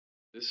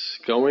This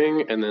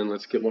going, and then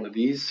let's get one of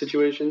these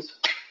situations.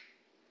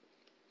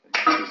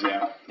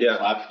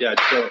 Yeah.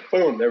 So,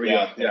 boom, there we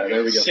go. Yeah,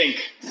 there we go.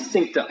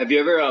 Synced up. Have you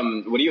ever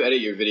what do you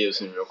edit your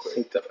videos in real quick?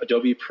 Synced up.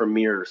 Adobe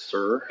Premiere,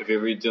 sir. Have you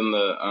ever done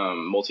the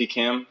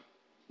multicam?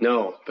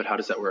 No, but how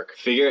does that work?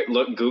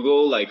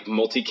 Google like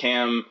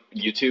multicam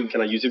YouTube.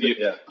 Can I YouTube it?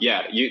 Yeah.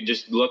 Yeah, you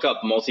just look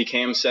up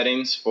multicam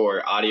settings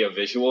for audio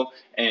visual,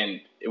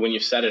 and when you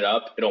set it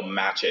up, it'll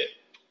match it.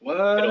 What?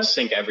 It'll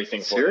sync everything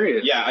for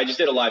Serious? you. Yeah, I just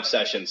did a live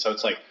session, so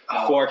it's like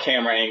 4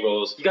 camera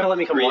angles. You gotta let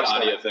me come watch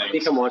audio that. things. Let me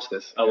come watch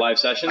this. A live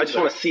session? I just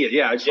want to see it.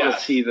 Yeah, I just want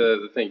to see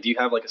the thing. Do you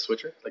have like a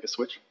switcher? Like a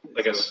switch?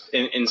 Like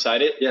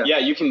inside it? Yeah. Yeah,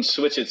 you can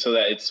switch it so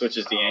that it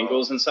switches the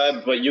angles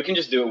inside, but you can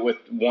just do it with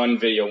one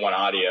video, one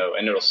audio,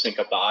 and it'll sync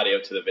up the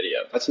audio to the video.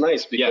 That's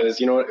nice because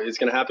you know what is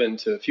going to happen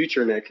to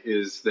future Nick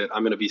is that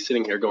I'm going to be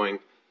sitting here going,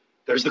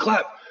 there's the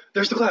clap.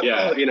 There's the clap.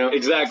 Yeah, you know?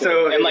 Exactly.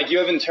 So, and like you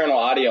have internal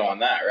audio on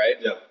that, right?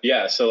 Yeah.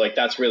 Yeah, so like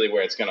that's really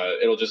where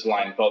it'll just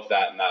line both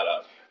that and that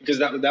up. Because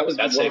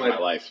that saved my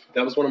life.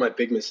 That was one of my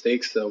big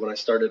mistakes though when I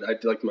started. I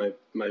did like my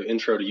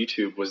intro to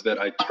YouTube was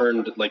that I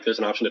turned like there's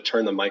an option to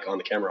turn the mic on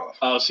the camera off.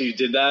 Oh, so you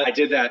did that? I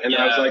did that, and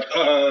I was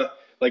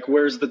like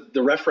where's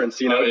the reference?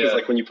 You know, because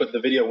like when you put the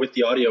video with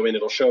the audio in,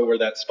 it'll show where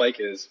that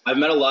spike is. I've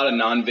met a lot of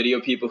non-video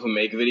people who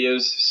make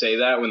videos say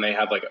that when they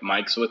have like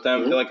mics with them.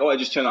 Mm-hmm. They're like, oh, I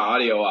just turned the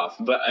audio off.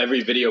 But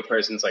every video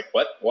person's like,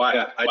 what? Why?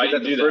 Yeah, Why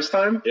did that the first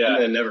time, and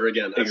then never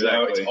again.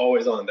 Exactly. It's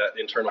always on. That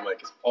internal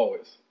mic is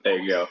always. There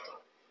you go.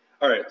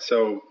 All right,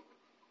 so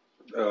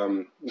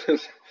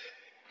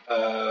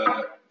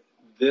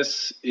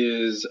this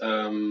is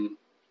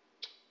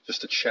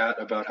just a chat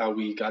about how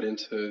we got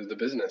into the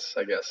business,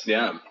 I guess.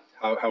 Yeah.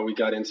 How we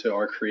got into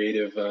our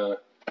creative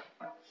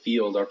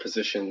field, our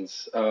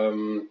positions.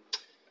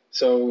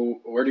 So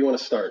where do you want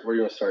to start?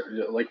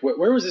 Like,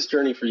 where was this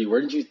journey for you?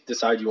 Where did you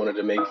decide you wanted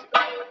to make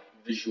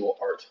visual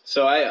art?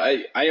 So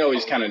I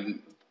always kind of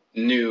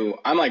knew,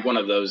 I'm like one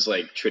of those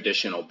like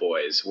traditional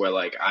boys where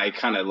like I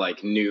kind of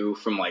like knew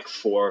from like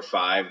 4 or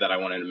 5 that I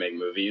wanted to make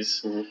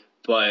movies. Mm-hmm.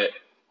 But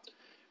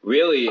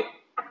really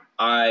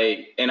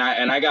I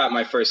got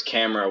my first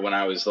camera when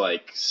I was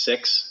like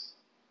 6.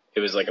 It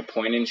was like a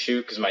point and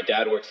shoot because my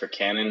dad worked for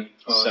Canon.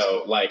 Oh, so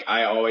cool. Like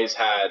I always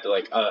had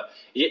like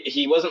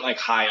he wasn't like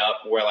high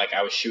up where like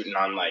I was shooting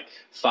on like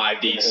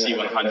 5D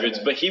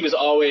C100s, but he was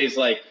always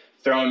like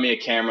throwing me a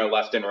camera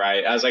left and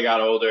right. As I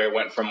got older, it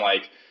went from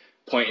like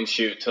point and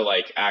shoot to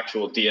like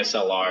actual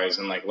DSLRs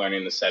and like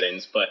learning the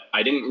settings. But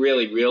I didn't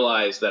really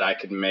realize that I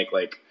could make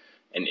like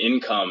an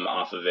income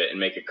off of it and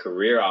make a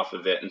career off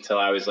of it until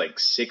I was like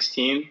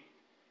 16.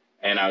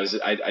 And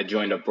I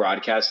joined a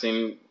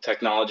broadcasting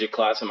technology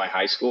class in my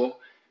high school,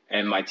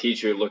 and my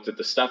teacher looked at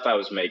the stuff I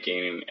was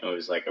making and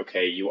was like,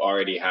 okay, you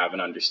already have an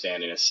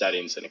understanding of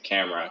settings in a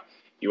camera.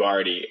 You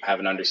already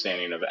have an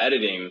understanding of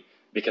editing,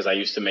 because I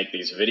used to make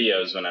these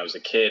videos when I was a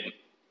kid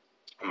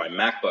on my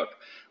MacBook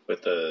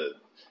with the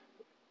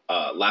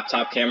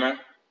laptop camera.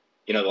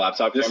 You know the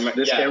laptop camera?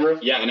 This camera?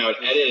 Yeah, and I would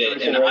edit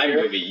it in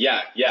iMovie.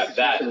 Yeah,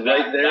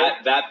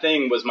 that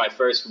thing was my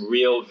first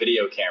real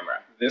video camera.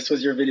 This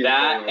was your video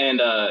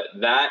camera?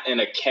 That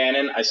and a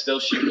Canon. I still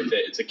shoot with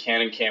it. It's a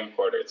Canon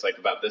camcorder. It's like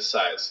about this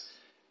size.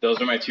 Those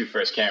were my 2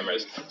 first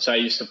cameras. So I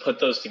used to put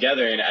those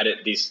together and edit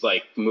these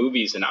like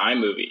movies in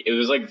iMovie. It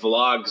was like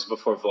vlogs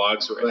before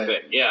vlogs were a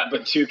thing. Yeah.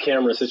 But 2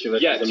 camera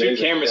situation. Yeah, 2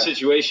 camera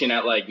situation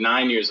at like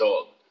 9 years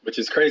old. Which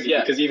is crazy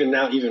because even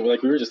now, even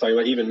like we were just talking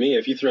about, even me,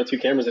 if you throw 2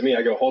 cameras at me,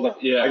 I go, hold on.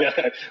 Yeah.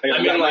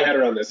 I got my head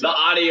around this. The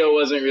audio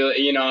wasn't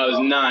really, I was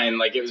 9,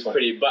 like it was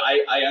pretty, but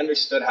I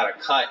understood how to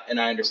cut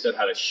and I understood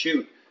how to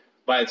shoot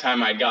by the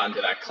time I'd gotten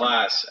to that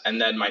class. And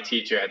then my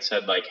teacher had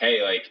said like,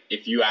 hey, like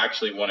if you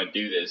actually want to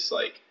do this,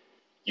 like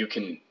you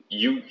can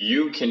do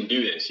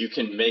this. You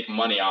can make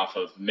money off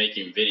of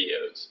making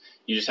videos.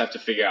 You just have to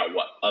figure out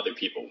what other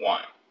people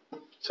want.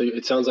 So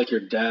it sounds like your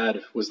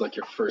dad was like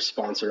your first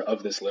sponsor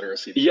of this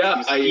literacy.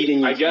 Yeah,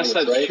 I guess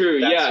that's right? True.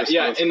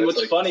 Yeah. And what's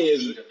like, funny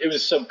is it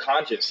was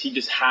subconscious. He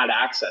just had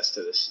access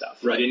to this stuff.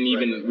 Right, he didn't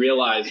even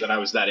realize that I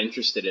was that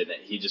interested in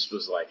it. He just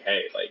was like,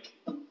 hey, like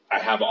I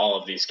have all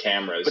of these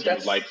cameras. You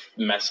like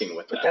messing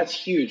with them. But that's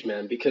huge,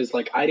 man, because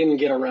like I didn't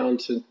get around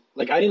to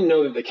like I didn't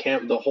know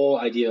that the whole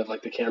idea of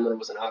like the camera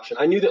was an option.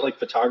 I knew that like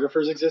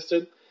photographers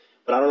existed,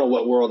 but I don't know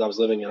what world I was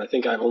living in. I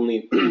think I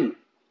only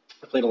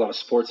I played a lot of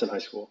sports in high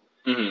school.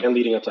 Mm-hmm. And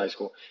leading up to high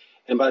school.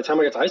 And by the time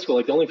I got to high school,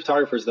 like the only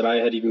photographers that I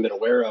had even been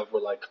aware of were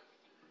like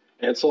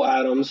Ansel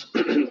Adams,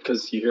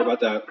 because you hear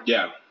about that.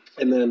 Yeah.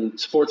 And then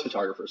sports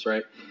photographers,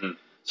 right? Mm-hmm.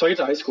 So I get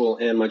to high school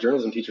and my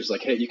journalism teacher's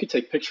like, hey, you could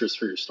take pictures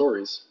for your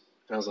stories.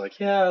 And I was like,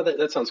 yeah,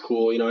 that sounds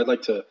cool. I'd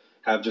like to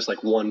have just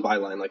like one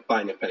byline, like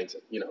by Nick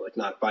Pennington, like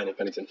not by Nick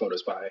Pennington,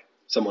 photos by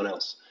someone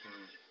else.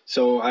 Mm-hmm.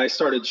 So I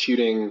started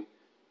shooting.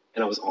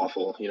 And I was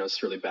awful,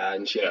 it's really bad.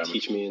 And she had to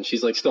teach me. And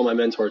she's like still my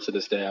mentor to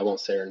this day. I won't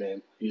say her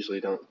name.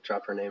 Usually don't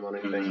drop her name on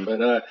anything.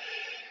 Mm-hmm.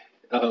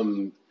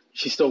 But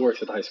she still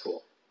works at the high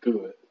school.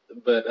 Google it.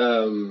 But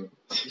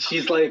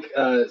she's like,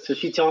 so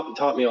she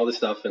taught me all this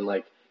stuff and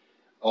like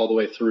all the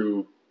way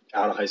through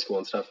out of high school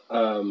and stuff.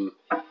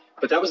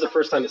 But that was the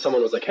first time that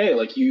someone was like, hey,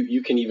 like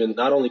you can even,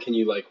 not only can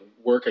you like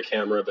work a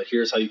camera, but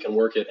here's how you can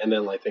work it. And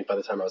then like, I think by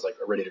the time I was like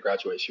ready to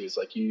graduate, she was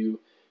like, you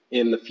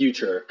in the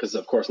future, because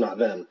of course not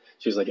then,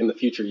 she was like, in the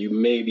future, you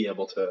may be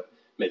able to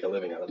make a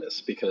living out of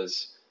this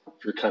because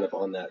you're kind of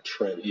on that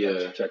trend,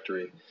 that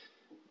trajectory.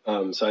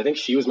 So I think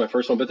she was my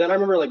first one. But then I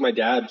remember like my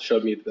dad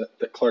showed me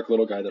the Clark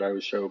Little guy that I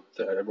always show,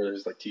 that I wear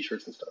his like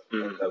t-shirts and stuff,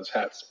 and those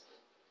hats.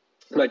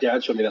 My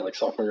dad showed me that like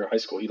sophomore year of high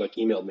school. He like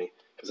emailed me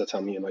because that's how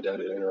me and my dad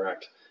would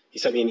interact. He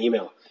sent me an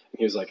email and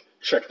he was like,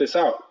 check this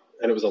out.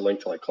 And it was a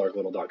link to like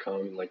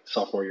clarklittle.com, like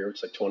sophomore year,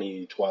 it's like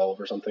 2012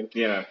 or something.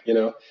 Yeah. You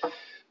know,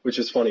 which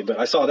is funny. But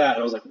I saw that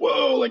and I was like,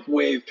 whoa, like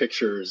wave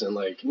pictures and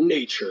like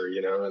nature,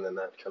 you know, and then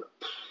that kind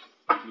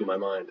of blew my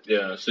mind.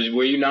 Yeah. So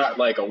were you not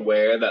like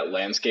aware that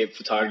landscape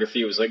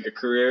photography was like a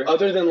career?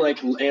 Other than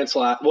like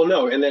Ansel, well,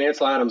 no. And then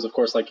Ansel Adams, of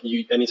course, like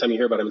anytime you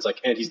hear about him, it's like,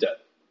 and he's dead.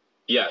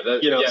 Yeah.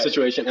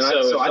 Situation. And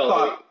so I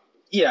thought,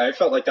 yeah, I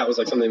felt like that was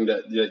like something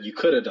that you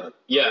could have done.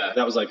 Yeah.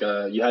 That was like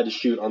you had to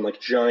shoot on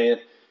like giant,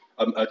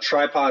 a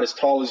tripod as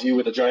tall as you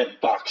with a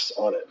giant box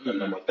on it.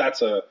 And I'm like, that's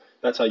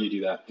how you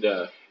do that.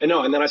 Yeah.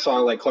 And then I saw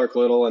like Clark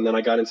Little, and then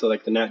I got into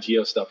like the Nat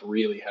Geo stuff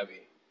really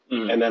heavy.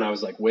 And then I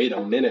was like, wait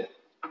a minute.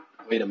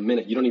 You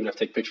don't even have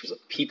to take pictures of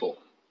people.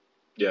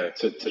 Yeah.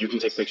 You can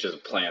take pictures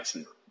of plants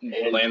and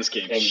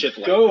landscape and shit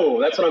like go.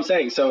 that. That's what I'm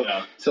saying. So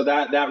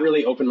that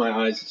really opened my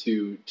eyes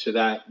to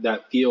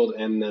that field.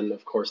 And then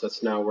of course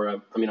that's now where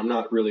I'm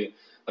not really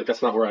like,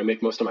 that's not where I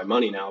make most of my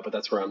money now, but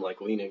that's where I'm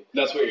like leaning.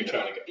 That's where you're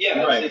trying to go.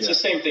 Yeah. Right. It's the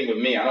same thing with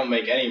me. I don't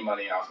make any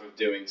money off of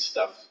doing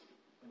stuff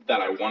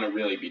that I want to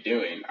really be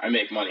doing. I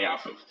make money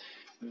off of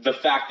the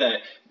fact that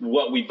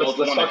what we both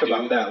want to do. Let's talk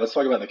about that. Let's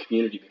talk about the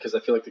community, because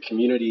I feel like the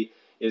community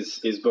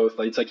is both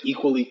like, it's like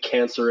equally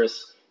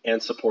cancerous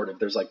and supportive.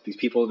 There's like these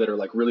people that are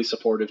like really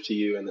supportive to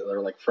you and that are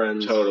like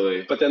friends.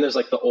 Totally. But then there's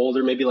like the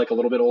older, maybe like a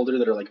little bit older,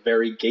 that are like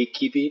very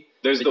gatekeepy.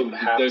 There's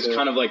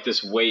kind of like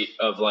this weight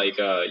of like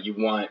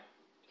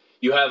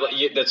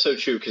that's so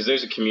true, because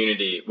there's a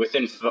community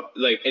within,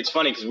 like, it's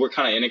funny because we're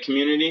kind of in a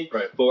community,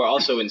 right, but we're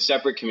also in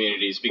separate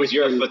communities because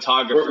you're a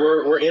photographer.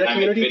 We're in a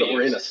community, but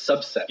we're in a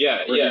subset.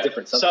 We're in a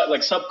different subset.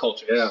 Like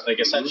subcultures, like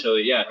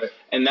essentially, right.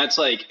 And that's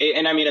like,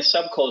 and I mean, a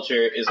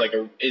subculture is like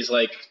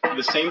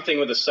the same thing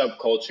with a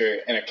subculture,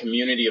 and a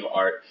community of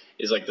art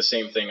is like the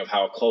same thing of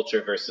how a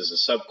culture versus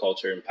a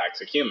subculture impacts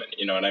a human.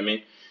 You know what I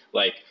mean?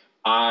 Like,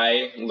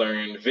 I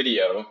learned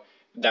video.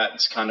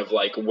 That's kind of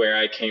like where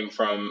I came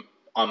from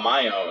on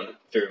my own,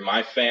 through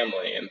my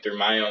family and through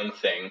my own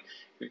thing,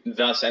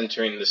 thus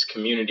entering this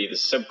community,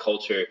 this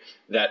subculture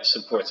that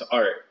supports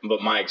art.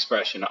 But my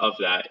expression of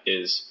that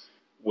is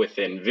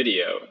within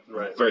video,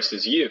 right,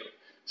 versus you.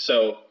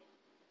 So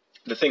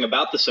the thing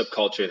about the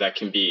subculture that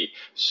can be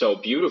so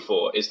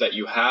beautiful is that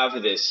you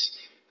have this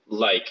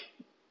like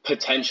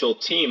potential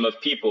team of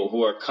people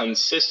who are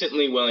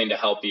consistently willing to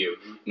help you,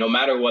 no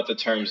matter what the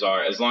terms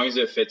are, as long as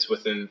it fits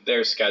within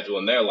their schedule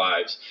and their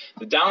lives.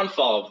 The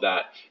downfall of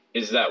that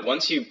is that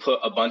once you put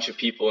a bunch of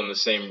people in the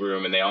same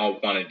room and they all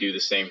want to do the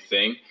same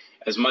thing,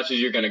 as much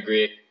as you're going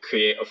to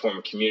create a form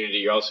of community,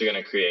 you're also going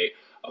to create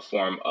a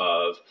form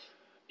of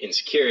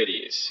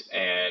insecurities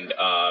and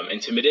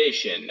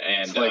intimidation.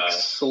 And it's like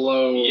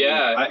slow.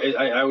 Yeah.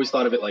 I always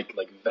thought of it like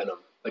venom.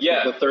 Like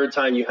the third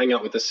time you hang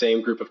out with the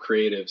same group of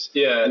creatives,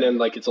 and then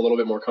like it's a little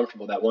bit more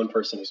comfortable, that one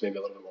person who's maybe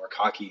a little bit more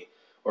cocky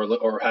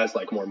or has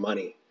like more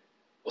money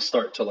will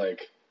start to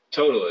like,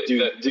 totally.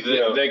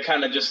 They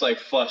kind of just like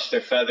flush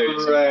their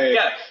feathers. Right.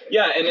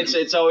 Yeah. And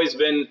it's always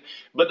been,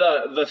 but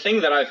the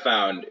thing that I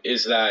found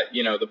is that,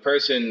 you know, the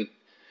person,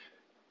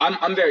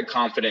 I'm very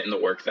confident in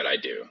the work that I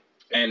do.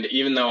 And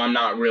even though I'm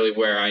not really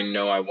where I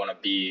know I want to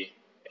be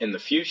in the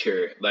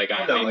future, like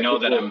I know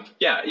that I'm,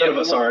 none of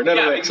us are.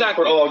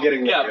 Exactly. We're all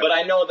getting there. Yeah, but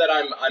I know that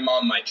I'm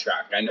on my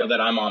track. I know that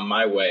I'm on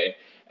my way.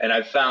 And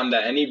I've found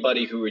that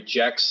anybody who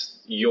rejects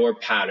your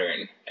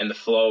pattern and the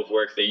flow of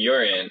work that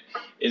you're in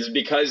is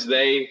because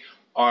they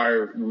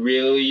are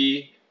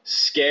really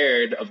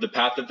scared of the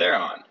path that they're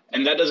on.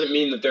 And that doesn't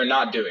mean that they're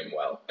not doing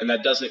well. And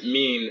that doesn't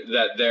mean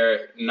that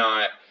they're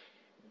not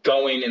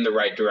going in the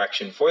right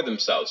direction for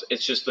themselves.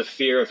 It's just the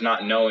fear of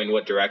not knowing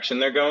what direction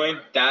they're going.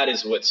 That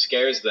is what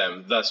scares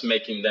them, thus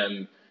making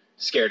them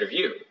scared of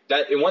you.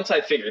 And once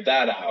I figured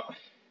that out,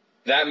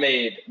 that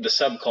made the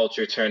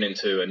subculture turn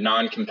into a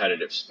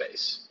non-competitive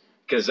space.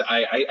 Because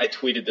I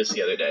tweeted this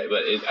the other day,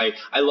 but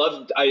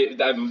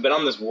I've been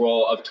on this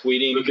roll of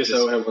tweeting. Lucas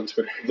OM on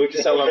Twitter.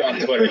 Lucas OM on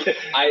Twitter.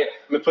 I'm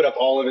gonna put up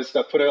all of his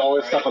stuff. Put all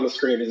his stuff on the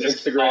screen. His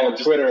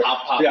Instagram, Twitter.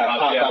 Pop. All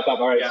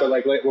right. Yeah. So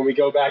like when we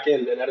go back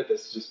in and edit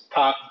this, just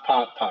pop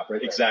right there.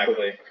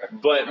 Exactly. Okay.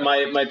 But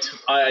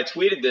I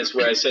tweeted this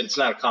where I said it's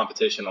not a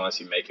competition unless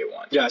you make it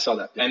one. Yeah, I saw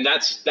that. Yeah. And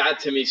that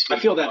to me speaks.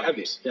 I feel that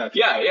heavy.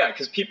 Yeah.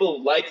 Because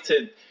people like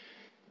to.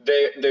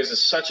 There's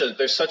such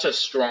a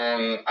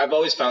strong. I've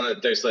always found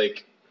that there's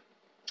like.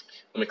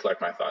 Let me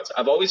collect my thoughts.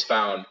 I've always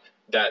found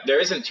that there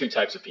isn't two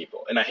types of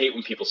people, and I hate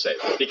when people say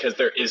that because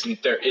there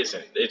isn't.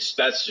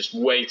 That's just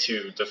way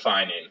too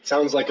defining.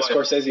 Sounds like a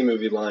Scorsese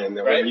movie line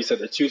there, right? Where you said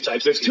there's two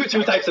types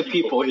of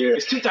people here.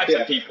 There's two types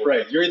of people.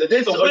 Right. You're either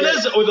the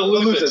winners or the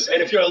losers.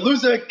 And if you're a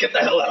loser, get the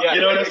hell out. Yeah,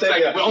 you know what I'm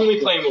saying? Yeah. We're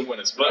only playing with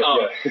winners. But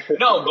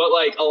no, but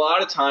like a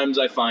lot of times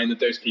I find that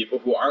there's people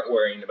who aren't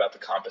worrying about the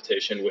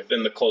competition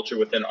within the culture,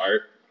 within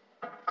art.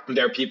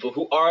 There are people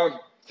who are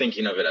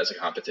thinking of it as a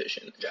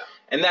competition. Yeah.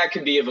 And that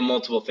could be of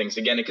multiple things.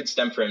 Again, it could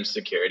stem from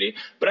insecurity,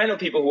 but I know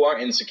people who are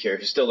insecure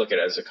who still look at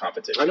it as a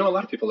competition. I know a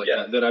lot of people like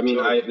that I mean,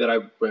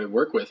 totally. I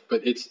work with,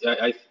 but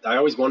I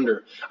always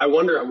wonder. I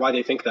wonder why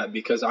they think that,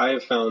 because I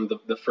have found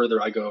the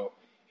further I go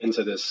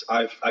into this,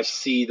 I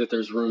see that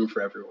there's room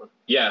for everyone.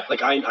 Yeah.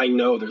 Like I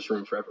know there's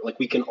room for everyone. Like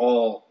we can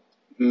all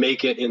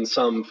make it in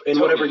totally.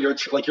 Whatever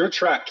your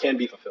track can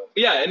be fulfilled.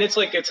 Yeah, and it's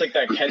like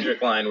that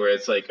Kendrick line where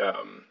it's like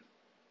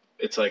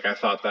I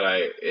thought that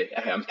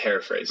I'm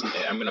paraphrasing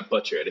it. I'm gonna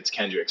butcher it. It's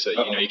Kendrick, so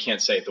you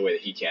can't say it the way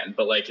that he can.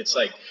 But like it's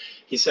like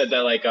he said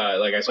that like I.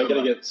 Am I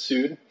gonna get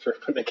sued for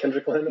putting a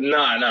Kendrick line?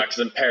 No, because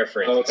I'm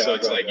paraphrasing. Okay, so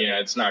it's like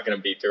it's not gonna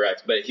be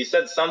direct. But he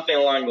said something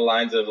along the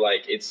lines of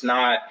like it's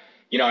not.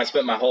 I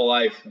spent my whole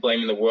life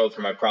blaming the world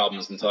for my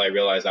problems until I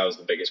realized I was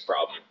the biggest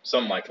problem.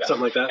 Something like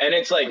that. And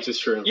it's like, which is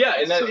true. Yeah,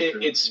 and that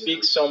it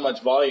speaks so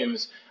much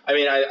volumes. I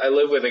mean, I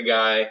live with a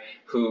guy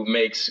who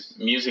makes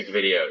music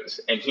videos,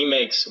 and he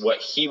makes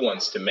what he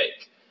wants to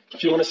make.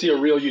 If you want to see a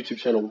real YouTube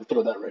channel, we'll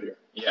throw that right here.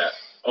 Yeah,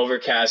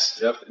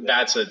 Overcast. Yep.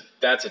 That's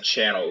a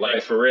channel,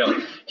 like for real.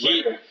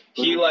 We're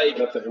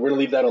gonna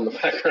leave that on the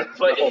background.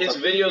 But his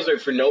videos are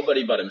for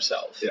nobody but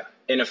himself. Yeah.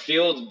 In a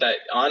field that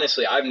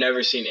honestly I've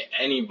never seen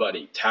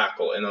anybody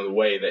tackle in the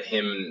way that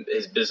him and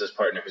his business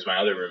partner, who's my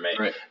other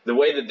roommate, the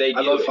way that they do.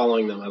 I love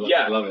following them. I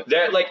love it.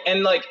 They're like,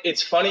 and like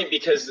it's funny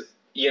because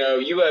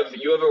you have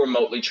a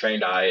remotely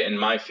trained eye in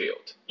my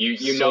field. You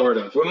sort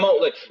know of.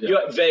 remotely,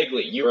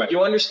 vaguely.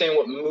 You understand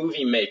what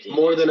movie making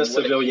more is than a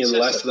civilian,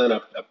 less than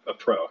a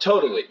pro.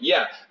 Totally,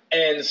 yeah.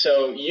 And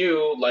so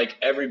you, like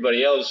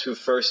everybody else who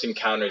first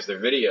encounters their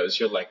videos,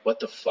 you're like, what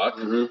the fuck?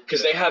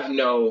 Because they have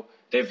no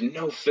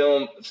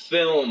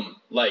film,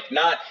 like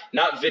not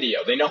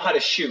video. They know how to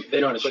shoot.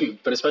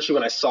 But especially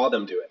when I saw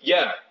them do it.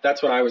 Yeah.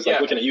 That's when I was like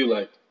looking at you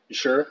like, you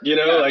sure?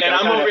 Like, and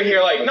I'm over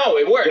here like, no,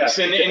 it works.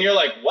 Yeah. And you're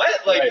like,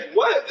 what? Like,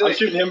 what? I'm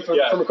shooting him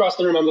from across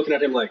the room. I'm looking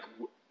at him like,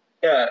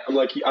 I'm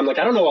like,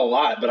 I don't know a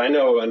lot, but I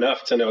know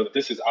enough to know that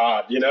this is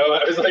odd.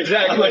 I was like,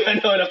 exactly. I'm like, I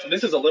know enough.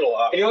 This is a little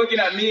odd. And you're looking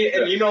at me,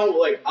 and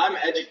like I'm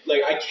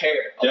like I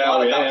care a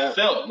lot about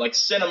film, like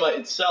cinema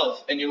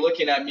itself. And you're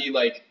looking at me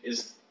like,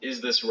 is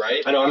this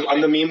right? I know. I'm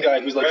the meme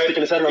guy who's like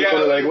sticking his head around the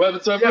corner, like,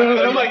 what's up? Yeah. And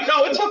I'm like,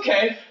 no, it's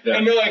okay. Yeah.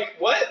 And you're like,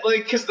 what?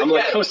 Like, because I'm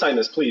like, co-sign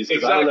this, please,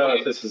 because I don't know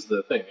if this is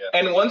the thing. Yeah.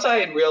 And once I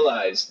had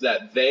realized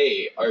that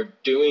they are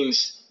doing,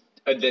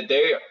 that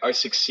they are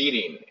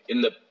succeeding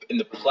in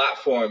the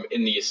platform,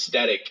 in the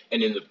aesthetic,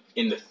 and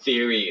in the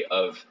theory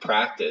of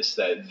practice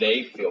that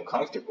they feel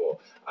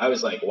comfortable, I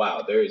was like,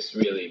 wow, there is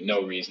really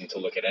no reason to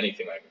look at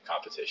anything like a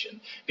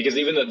competition. Because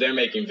even though they're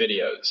making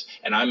videos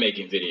and I'm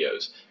making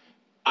videos,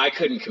 I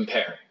couldn't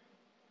compare.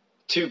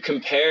 To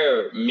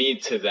compare me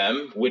to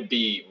them would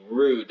be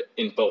rude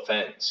in both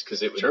ends,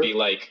 because it would be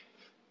like,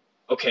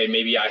 okay,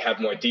 maybe I have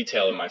more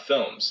detail in my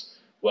films.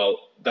 Well,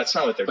 that's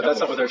not what they're doing. But that's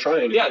not what they're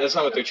trying to do. Yeah, that's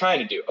not what they're trying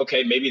to do.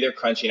 Okay, maybe they're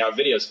crunching out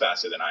videos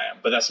faster than I am,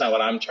 but that's not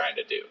what I'm trying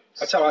to do.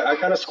 That's how I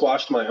kind of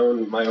squashed my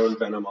own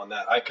venom on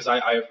that. Because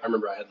I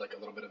remember I had like a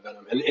little bit of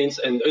venom. And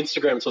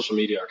Instagram and social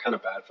media are kind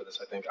of bad for this,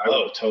 I think.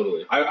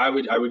 Totally. I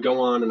would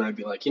go on and I'd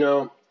be like,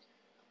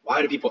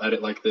 why do people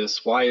edit like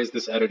this? Why is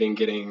this editing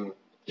getting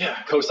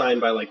co-signed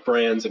by like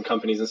brands and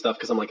companies and stuff?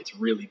 Because I'm like, it's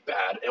really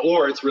bad.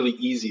 Or it's really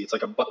easy. It's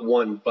like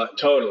one button.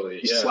 Totally.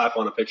 You slap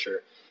on a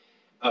picture.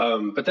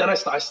 But then I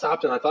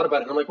stopped and I thought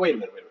about it, and I'm like, wait a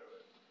minute.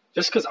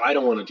 Just because I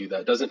don't want to do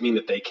that doesn't mean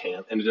that they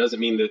can't, and it doesn't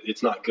mean that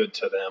it's not good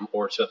to them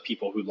or to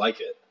people who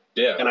like it.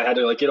 Yeah. And I had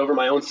to like get over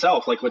my own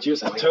self, like what you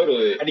said. Like,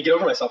 totally. I had to get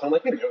over myself. And I'm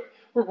like, wait a minute,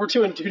 we're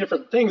two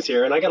different things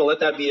here, and I got to let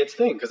that be its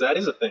thing, because that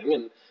is a thing,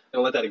 and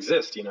let that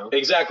exist,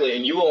 Exactly,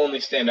 and you will only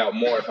stand out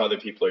more if other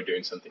people are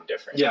doing something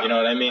different. Yeah. You know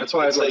what I mean? That's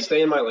why I was like,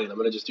 stay in my lane. I'm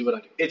going to just do what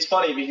I do. It's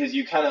funny because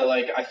you kind of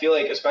like, I feel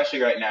like,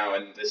 especially right now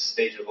in this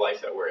stage of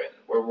life that we're in,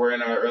 where we're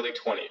in our early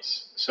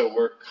 20s, so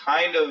we're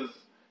kind of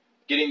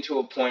getting to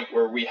a point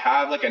where we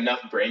have like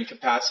enough brain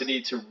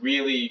capacity to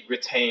really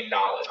retain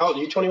knowledge. How old are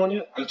you? 21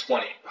 yet? I'm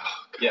 20. Oh,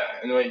 yeah,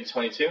 and what, you're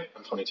 22?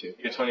 I'm 22.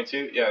 You're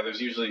 22? Yeah, there's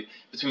usually,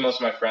 between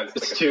most of my friends,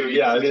 it's like two.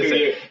 Yeah,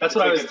 that's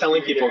what I was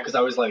telling people, because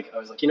I was like,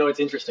 it's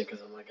interesting,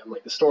 because I'm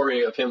like, the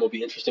story of him will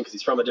be interesting because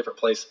he's from a different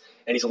place,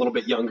 and he's a little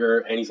bit younger,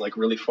 and he's like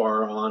really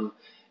far on.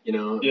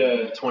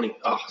 20.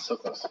 Oh, so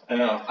close. I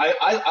know.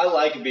 I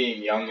like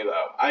being young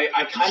though.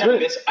 I kind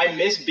of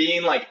miss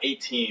being like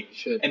 18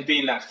 and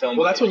being that film.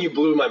 Well, that's when you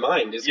blew my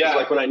mind.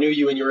 Like when I knew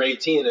you and you were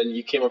 18 and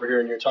you came over here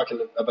and you're talking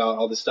about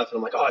all this stuff, and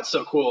I'm like, oh, it's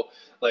so cool.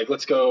 Like,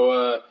 let's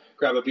go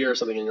grab a beer or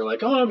something, and you're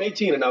like, oh, I'm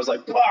 18, and I was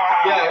like, bah!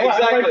 Yeah, I was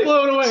exactly. like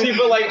blown away. See,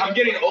 but like I'm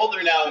getting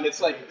older now, and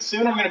it's like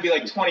soon I'm gonna be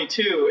like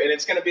 22, and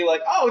it's gonna be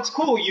like, oh, it's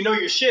cool, you know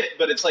your shit,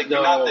 but it's like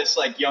you're not this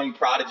like young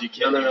prodigy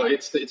kid. No,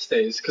 it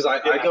stays because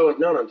I go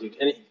no, dude,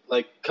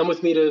 like come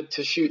with me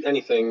to shoot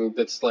anything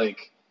that's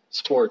like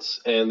sports,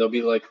 and they'll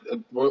be like,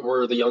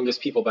 we're the youngest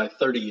people by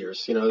 30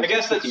 years. You know, I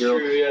guess that's true.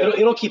 Yeah.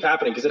 It'll keep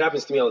happening because it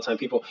happens to me all the time.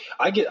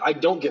 I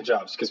don't get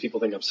jobs because people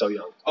think I'm so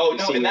young. Oh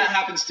no, and that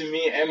happens to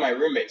me and my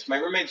roommates. My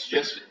roommates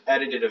just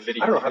edited a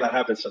video. I don't know how that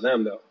happens to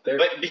them though.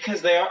 But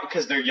because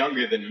they're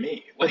younger than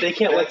me. But they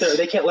can't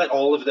let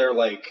all of their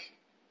like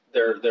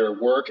their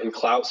work and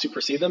clout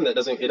supersede them. It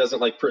doesn't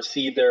like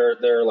precede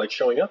their like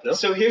showing up. No?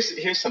 So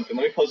here's something.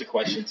 Let me pose a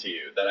question to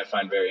you that I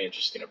find very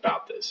interesting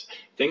about this.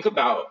 Think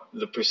about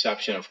the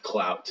perception of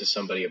clout to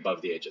somebody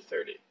above the age of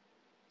 30.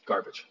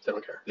 Garbage. They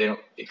don't care. They don't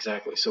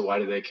exactly. So why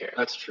do they care?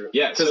 That's true.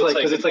 Yeah,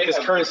 because it's like this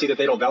currency that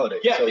they don't validate.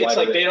 Yeah, so it's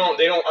like they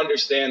don't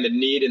understand the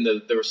need and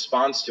the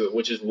response to it,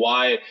 which is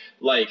why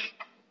like.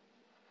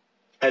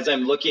 As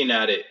I'm looking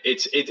at it,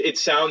 it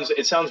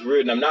sounds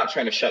rude, and I'm not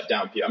trying to shut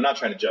down people. I'm not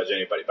trying to judge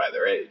anybody by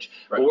their age.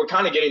 Right. But we're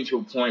kind of getting to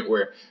a point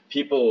where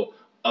people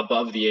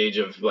above the age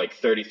of like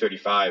 30,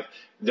 35,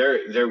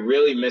 they're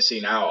really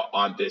missing out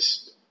on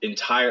this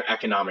entire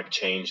economic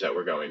change that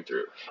we're going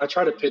through. I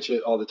try to pitch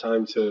it all the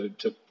time to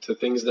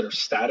things that are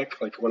static.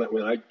 Like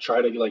when I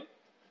try to like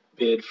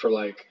bid for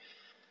like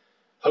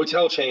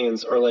hotel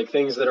chains or like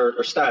things that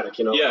are static,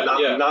 you know,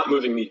 not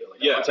moving media.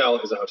 Like a hotel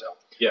is a hotel.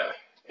 Yeah.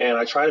 And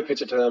I try to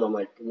pitch it to them. I'm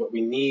like, what we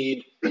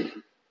need,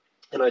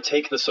 and I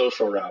take the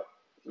social route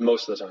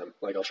most of the time.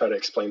 Like I'll try to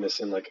explain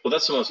this in like. Well,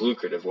 that's the most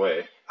lucrative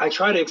way. I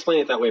try to explain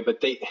it that way, but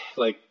they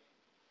like.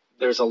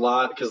 There's a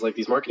lot because like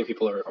these marketing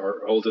people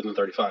are older than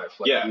 35.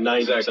 Like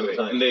 90% of the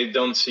time, and they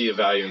don't see a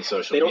value in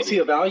social. They don't see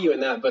a value in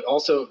that,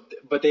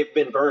 but they've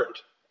been burned.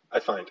 I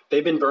find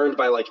they've been burned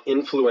by like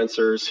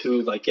influencers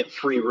who like get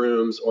free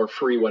rooms or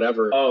free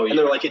whatever. Oh, yeah. And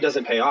they're like, it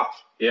doesn't pay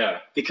off. Yeah.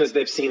 Because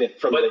they've seen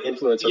it from the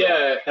influencer.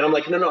 Yeah. And I'm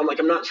like, no, I'm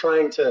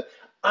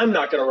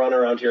not going to run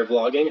around here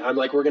vlogging. I'm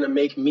like, we're going to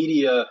make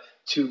media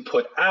to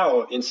put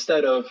out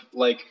instead of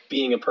like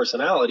being a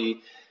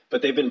personality.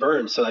 But they've been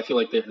burned. So I feel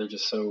like they're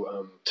just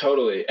so.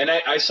 Totally. And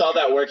I saw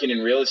that working in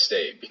real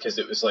estate because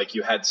it was like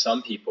you had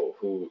some people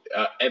who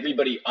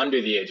everybody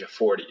under the age of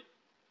 40.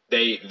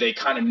 They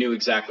kind of knew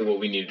exactly what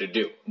we needed to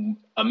do.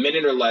 A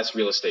minute or less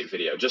real estate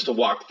video, just a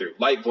walkthrough,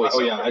 light voice. Oh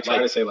yeah, I try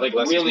to say like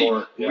less really, is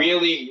more. Yeah.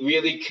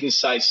 Really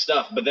concise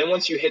stuff. But then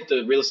once you hit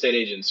the real estate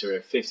agents who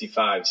are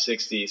 55,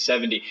 60,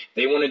 70,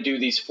 they want to do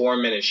these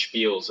 4-minute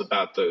spiels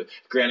about the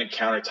granite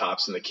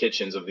countertops in the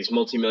kitchens of these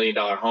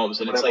multi-million-dollar homes,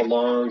 and it's like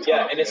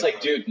it's like,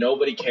 dude,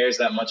 nobody cares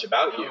that much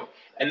about you.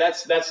 And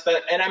that's that,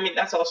 and I mean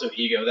that's also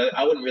ego. That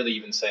I wouldn't really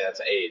even say that's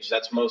age.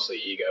 That's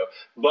mostly ego.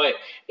 But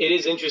it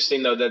is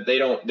interesting though that they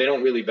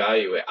don't really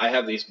value it. I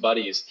have these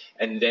buddies,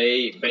 and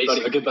they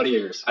basically a good buddy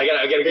of yours. I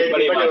got a good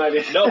buddy of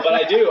mine. No, but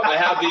I do. I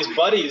have these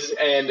buddies,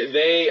 and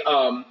they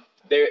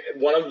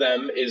one of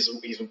them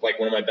he's like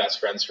one of my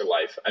best friends for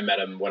life. I met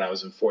him when I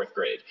was in 4th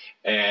grade,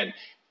 and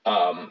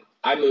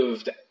I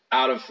moved.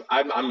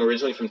 I'm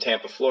originally from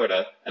Tampa,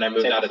 Florida, and I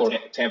moved out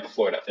of Tampa,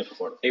 Florida.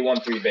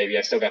 813, baby.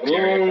 I still got the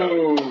area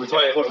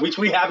code. Which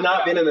we have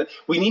not been in.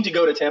 We need to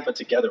go to Tampa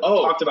together. We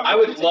talked about I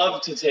would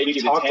love to take you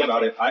to Tampa. We talked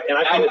about it.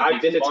 I've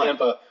been to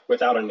Tampa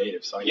without a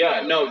native. So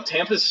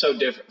Tampa's so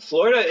different.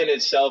 Florida in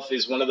itself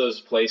is one of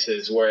those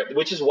places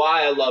which is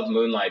why I love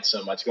Moonlight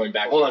so much. Going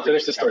back. Hold on,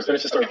 finish the story.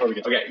 Before we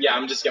get to it. Okay, yeah,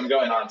 I'm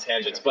going on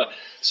tangents. But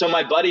so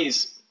my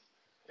buddies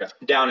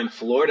down in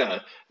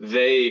Florida,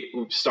 they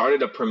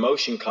started a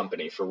promotion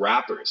company for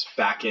rappers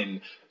back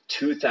in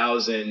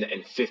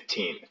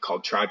 2015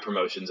 called Tribe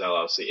Promotions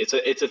LLC. It's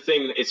a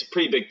thing. It's a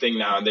pretty big thing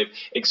now, and they've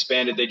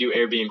expanded. They do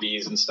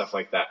Airbnbs and stuff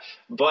like that.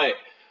 But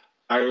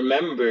I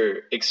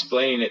remember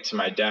explaining it to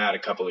my dad a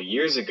couple of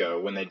years ago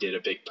when they did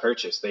a big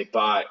purchase. They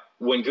bought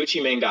when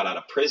Gucci Mane got out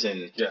of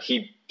prison. Yeah.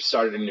 He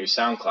started a new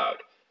SoundCloud,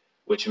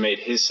 which made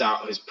his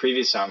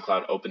previous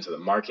SoundCloud open to the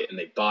market, and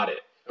they bought it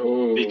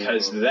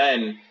because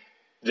then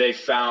they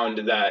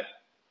found that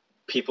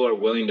people are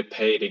willing to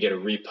pay to get a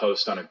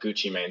repost on a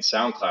Gucci Mane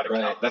SoundCloud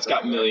account. That's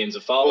got millions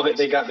of followers. Well,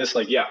 they got this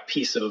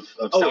piece of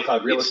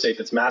SoundCloud real estate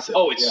that's massive.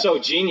 Oh, it's so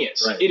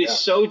genius. Right, it is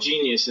so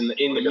genius in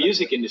the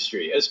music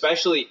industry,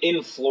 especially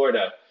in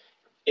Florida,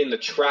 in the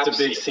trap scene.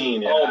 It's a big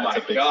scene. Yeah, oh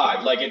my God.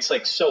 Scene. Like it's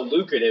like so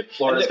lucrative.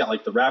 Florida's got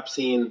like the rap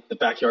scene, the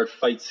backyard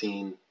fight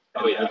scene.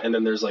 Oh yeah, and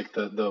then there's like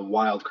the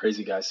wild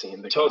crazy guy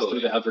scene that goes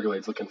through the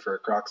Everglades looking for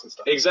Crocs and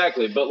stuff.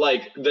 Exactly, but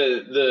like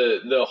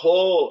the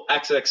whole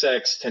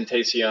XXX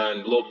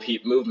Tentacion Lil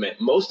Peep movement,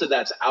 most of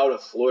that's out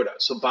of Florida.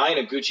 So buying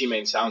a Gucci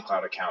Mane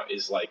SoundCloud account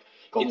is like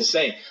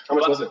insane. How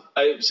much was it?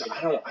 I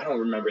don't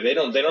remember. They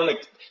don't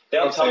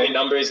tell me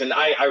numbers, and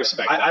I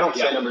respect. I don't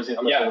say numbers.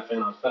 I'm not a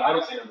fan of, but I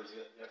don't say numbers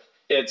yet.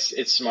 Yeah.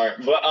 It's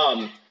smart, but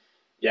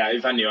yeah.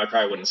 If I knew, I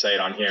probably wouldn't say it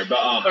on here. But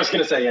I was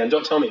gonna say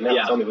don't tell me now.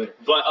 Yeah. Tell me later.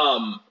 But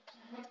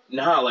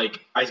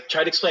like I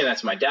tried to explain that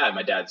to my dad.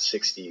 My dad's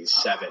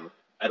 67.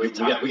 at the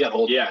time. We got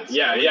old. Yeah, kids.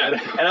 yeah.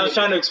 And I was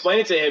trying to explain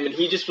it to him, and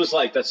he just was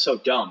like, "That's so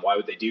dumb. Why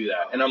would they do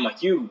that?" And I'm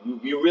like, "You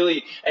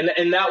really."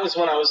 And that was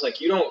when I was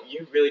like, "You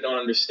really don't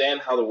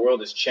understand how the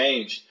world has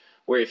changed.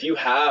 Where if you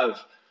have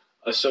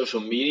a social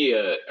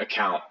media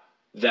account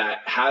that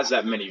has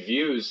that many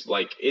views,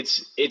 like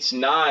it's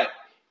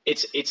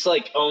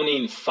like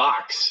owning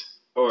Fox."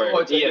 Or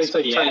ESPN. It's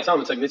like trying to tell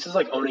them, it's like this is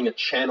like owning a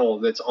channel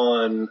that's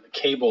on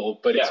cable,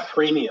 but it's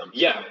premium.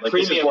 Yeah, like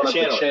premium this is one of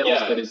channel. the channels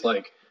that is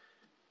like.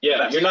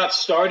 Yeah, you're not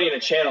starting a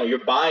channel.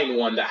 You're buying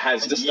one that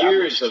has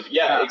years of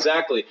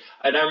exactly.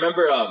 And I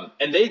remember,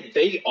 and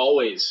they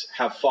always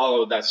have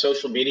followed that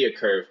social media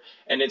curve,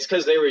 and it's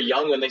because they were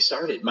young when they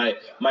started. My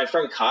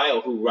friend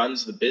Kyle, who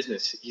runs the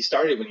business, he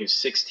started when he was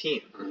 16.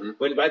 Mm-hmm.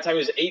 When by the time he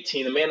was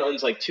 18, the man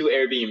owns like 2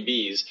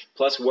 Airbnbs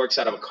plus works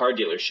out of a car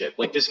dealership.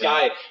 Like this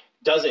guy.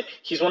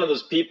 He's one of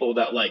those people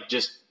that like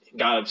just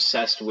got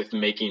obsessed with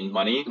making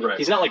money. Right.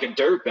 He's not like a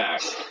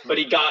dirtbag, but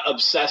he got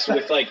obsessed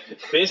with like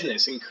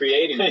business and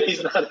creating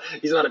business.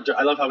 He's not a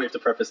I love how we have to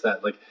preface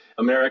that, like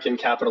American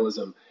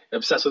capitalism,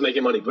 obsessed with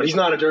making money, but he's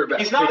not a dirtbag.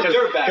 He's not a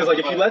dirtbag. Because like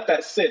if you let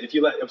that sit, if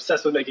you let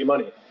obsessed with making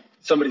money,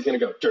 somebody's going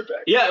to go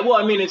dirtbag. Yeah, well,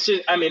 I mean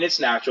it's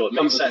natural. It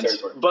makes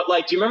sense. But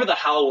like, do you remember the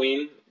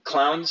Halloween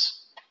clowns?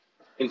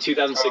 In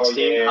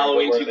 2016,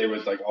 Halloween, they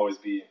would like always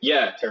be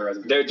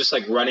terrorizing. They're just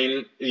like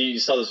running. You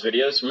saw those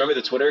videos. Remember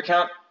the Twitter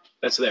account?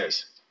 That's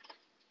theirs.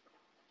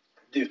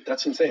 Dude,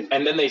 that's insane.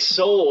 And then they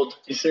sold.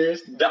 You serious?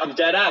 I'm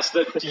dead ass.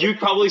 You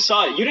probably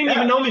saw it. You didn't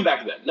even know me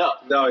back then. No,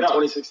 in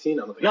 2016,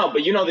 I don't think. No,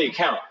 but you know the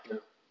account.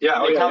 Yeah,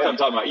 the account I'm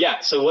talking about. Yeah.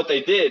 So what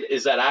they did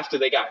is that after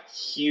they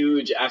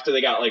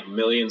got like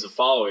millions of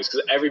followers,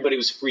 because everybody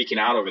was freaking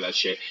out over that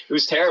shit. It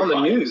was terrifying. It's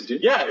on the news,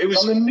 dude. Yeah, it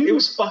was. It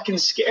was fucking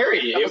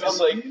scary. It was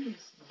like.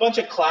 Bunch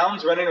of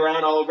clowns running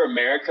around all over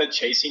America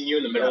chasing you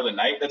in the middle of the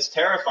night. That's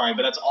terrifying,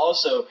 but that's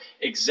also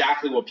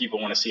exactly what people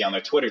want to see on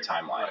their Twitter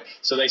timeline. Right.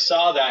 So they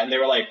saw that and they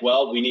were like,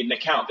 well, we need an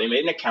account. They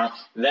made an account.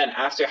 Then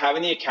after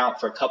having the account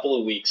for a couple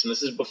of weeks, and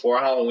this is before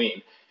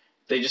Halloween,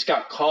 they just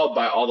got called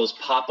by all those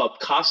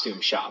pop-up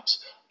costume shops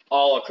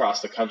all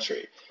across the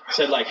country.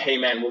 Said like, hey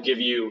man, we'll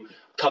give you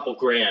a couple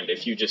grand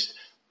if you just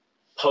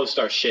post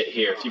our shit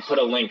here. If you put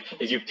a link,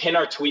 if you pin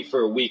our tweet for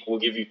a week, we'll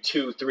give you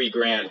 $2-3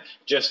 grand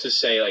just to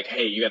say like,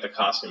 hey, you got the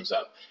costumes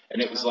up.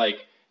 And it was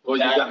like, well,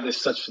 you got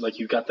this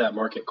you got that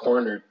market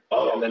cornered.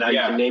 And then now you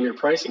can name your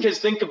pricing. Because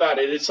think about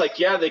it, it's like,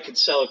 yeah, they could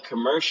sell a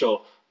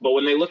commercial, but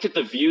when they look at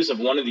the views of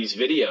one of these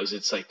videos,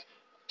 it's like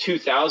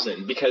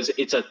 2,000 because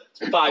it's a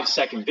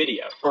 5-second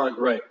video.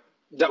 Right.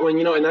 That one,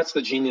 and that's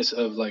the genius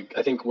of like,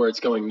 I think where it's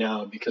going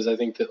now, because I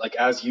think that like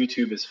as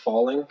YouTube is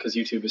falling, because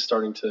YouTube is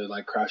starting to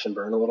like crash and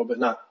burn a little bit,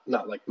 not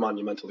like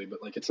monumentally,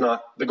 but like it's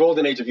not, the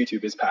golden age of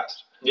YouTube is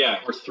past. Yeah.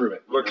 We're through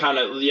it. We're kind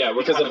of,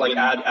 because of like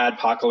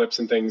adpocalypse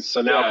and things.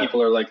 So now people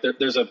are like,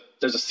 there's a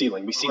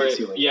ceiling. We see the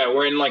ceiling. Yeah,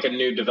 we're in like a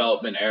new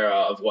development era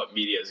of what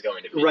media is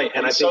going to be. Right.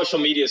 And I think social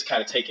media is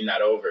kind of taking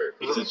that over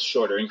because it's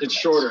shorter increments.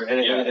 It's shorter.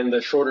 And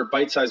the shorter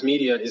bite-sized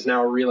media is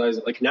now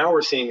realizing, like now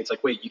we're seeing, it's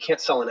like, wait, you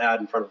can't sell an ad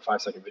in front of a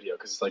 5-second video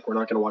because it's like, we're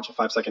not going to watch a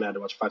 5-second ad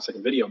to watch a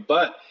 5-second video,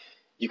 but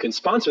you can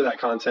sponsor that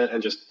content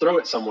and just throw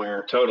it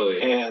somewhere.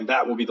 Totally. And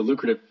that will be the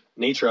lucrative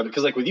nature of it.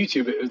 Because like with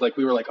YouTube, it was like,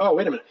 we were like, oh,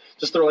 wait a minute,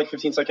 just throw like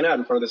 15-second ad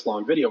in front of this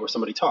long video where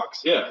somebody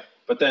talks. Yeah.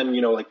 But then,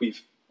 like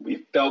we've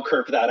bell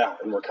curved that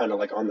out and we're kind of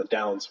like on the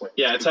downswing.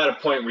 Yeah, it's at a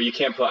point where you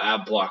can't put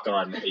ad block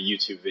on a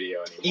YouTube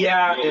video anymore.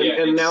 Yeah,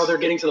 and now they're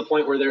getting to the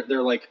point where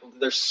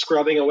they're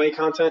scrubbing away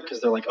content because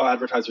they're like, oh,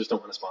 advertisers don't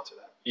want to sponsor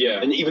that.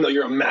 Yeah. And even though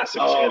you're a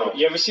massive channel.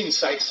 You ever seen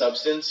Sight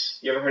Substance?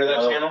 You ever heard of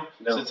that channel?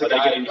 No. So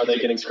are they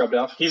getting scrubbed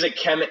off? He's a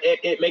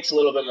it makes a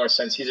little bit more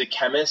sense. He's a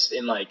chemist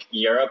in like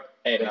Europe.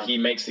 And he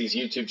makes these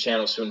YouTube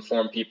channels to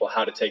inform people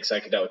how to take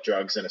psychedelic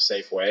drugs in a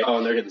safe way. Oh,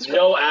 and they're getting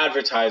no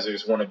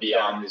advertisers want to be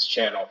on this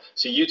channel.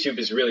 So YouTube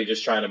is really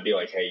just trying to be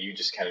like, hey, you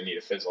just kind of need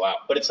to fizzle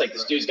out. But it's like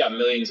this dude's got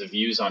millions of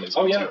views on his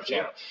YouTube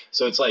channel.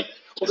 So it's like,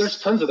 well,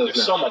 there's tons of those.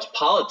 There's so much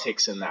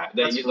politics in that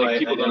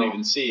people don't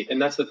even see.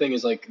 And that's the thing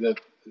is like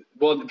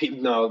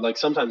like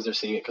sometimes they're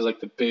seeing it because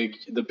like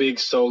the big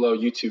solo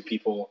YouTube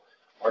people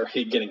are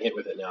getting hit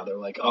with it now. They're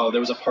like, oh, there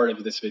was a part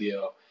of this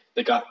video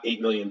that got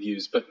 8 million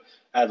views, but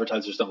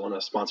advertisers don't want to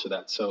sponsor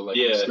that, so like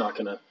it's not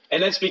gonna.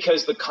 And that's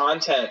because the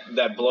content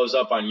that blows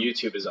up on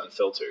YouTube is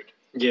unfiltered.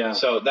 Yeah.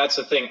 So that's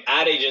the thing.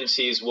 Ad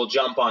agencies will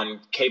jump on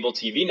cable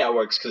TV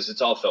networks because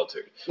it's all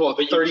filtered. Well,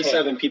 but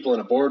 37 people in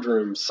a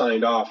boardroom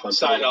signed off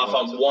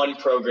on one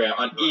program,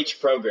 on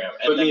each program.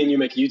 And me and you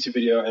make a YouTube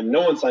video and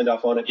no one signed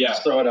off on it. You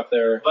just throw it up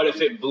there. But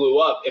if it blew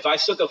up, if I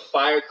stuck a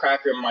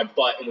firecracker in my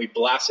butt and we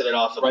blasted it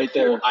off right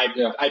there,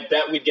 I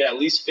bet we'd get at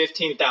least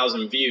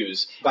 15,000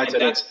 views.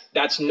 And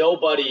that's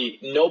nobody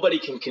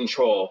can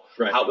control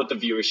what the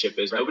viewership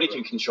is. Nobody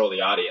can control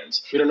the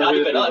audience. We don't know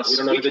us. We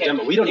don't know the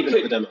demo. We don't even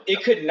know the demo.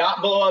 It could not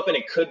blow up and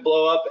it could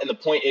blow up, and the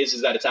point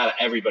is that it's out of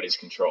everybody's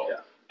control.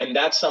 And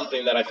that's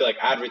something that I feel like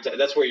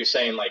that's where you're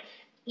saying like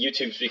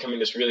YouTube's becoming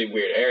this really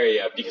weird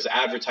area because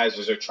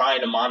advertisers are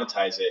trying to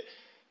monetize it,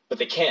 but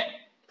they can't.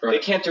 They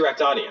can't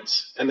direct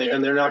audience. And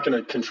they're not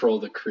going to control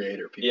the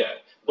creator people. Yeah.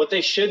 What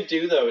they should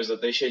do though is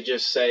that they should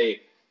just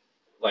say,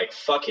 like,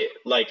 fuck it.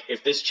 Like,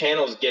 if this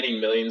channel is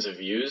getting millions of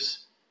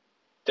views,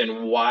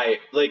 then why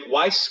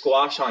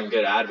squash on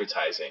good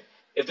advertising?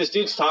 If this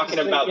dude's talking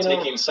about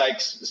taking safe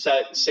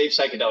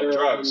psychedelic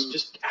drugs,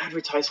 just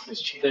advertise on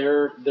his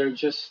channel. They're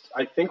just.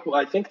 I think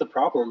the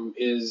problem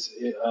is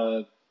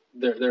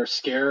they're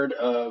scared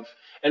of,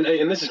 and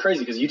this is crazy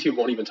because YouTube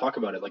won't even talk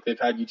about it. Like, they've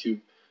had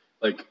YouTube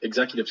like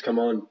executives come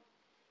on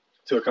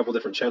to a couple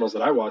different channels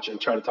that I watch and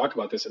try to talk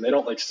about this, and they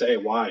don't like say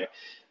why.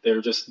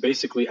 They're just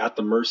basically at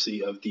the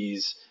mercy of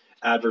these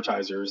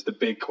advertisers, the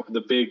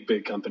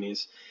big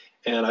companies.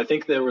 And I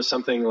think there was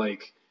something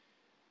like,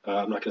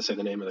 I'm not going to say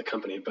the name of the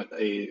company, but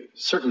a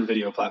certain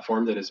video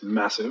platform that is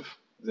massive,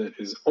 that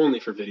is only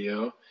for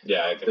video.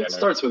 Yeah, I think that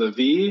starts with a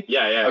V.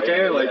 Yeah.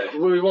 Okay,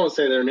 we won't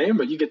say their name,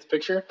 but you get the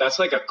picture. That's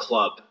like a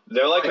club.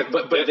 They're like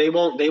but they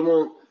won't. They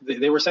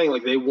were saying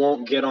like they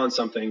won't get on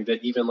something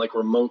that even like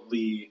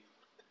remotely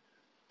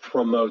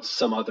promotes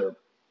some other,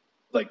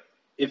 like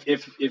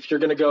if you're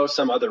going to go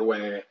some other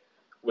way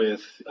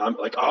with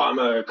I'm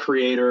a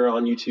creator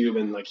on YouTube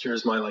and like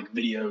here's my like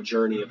video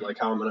journey of like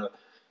how I'm going to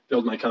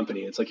build my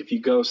company. It's like if you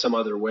go some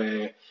other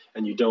way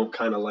and you don't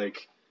kind of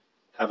like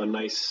have a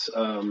nice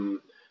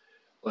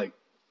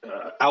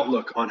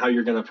outlook on how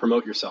you're going to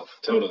promote yourself,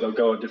 they'll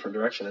go a different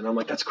direction. And I'm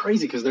like, that's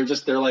crazy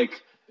because they're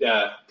like.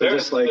 Yeah, they're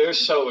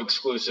so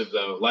exclusive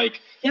though.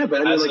 Like, yeah,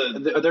 but I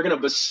mean, they're going to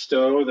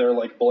bestow their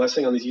like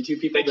blessing on these YouTube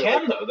people. They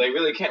can though. They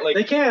really can. Like,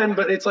 they can,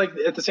 but it's like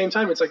at the same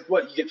time, it's like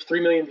what you get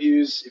 3 million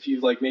views if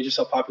you've like made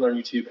yourself popular on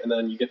YouTube, and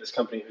then you get this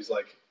company who's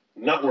like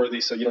not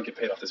worthy, so you don't get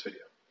paid off this video.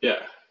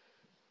 Yeah.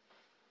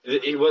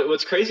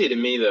 What's crazy to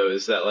me though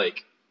is that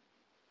like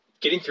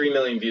getting 3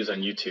 million views on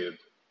YouTube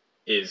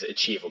is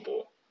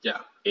achievable. Yeah,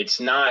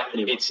 it's not.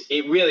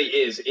 It really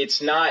is.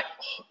 It's not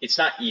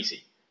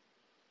easy.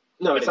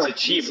 No, it's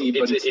achievable. Easy,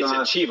 but it's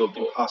not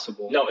achievable.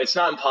 Impossible. No, it's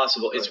not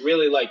impossible. Right. It's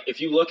really like if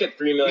you look at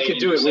 3 million, you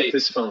could do it with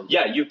this phone.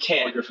 Yeah, you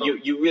can.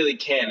 You really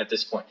can at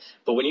this point.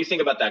 But when you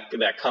think about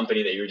that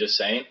company that you were just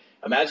saying,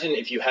 imagine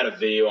if you had a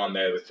video on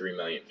there with 3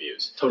 million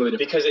views. Totally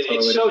different. Because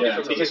it's so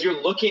different. Because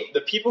you're looking. The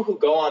people who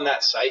go on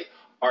that site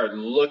are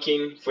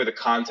looking for the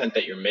content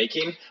that you're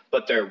making,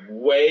 but they're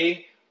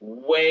way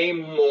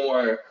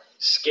more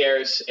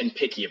scarce and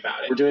picky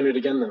about it. We're doing it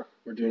again, though.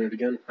 We're doing it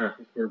again. Huh.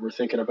 We're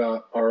thinking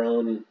about our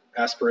own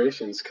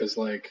aspirations because,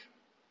 like,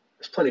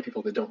 there's plenty of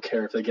people that don't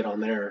care if they get on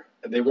there.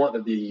 They want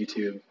to be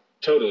YouTube.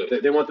 Totally.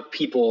 They want the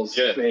people's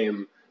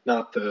fame,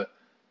 not the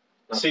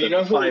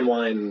fine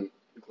wine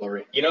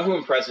glory. You know who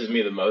impresses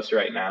me the most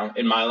right now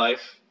in my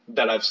life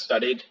that I've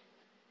studied?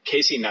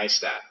 Casey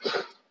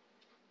Neistat.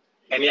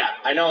 And yeah,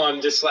 I know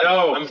I'm just like,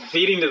 I'm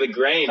feeding to the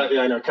grain.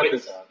 Yeah, I know. Cut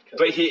this out.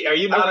 But are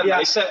you not a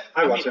Neistat?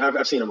 I watch it.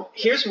 I've seen them all.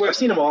 Here's where I've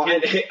seen them all.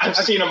 I've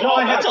seen them all.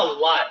 That's a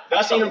lot.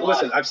 That's a lot.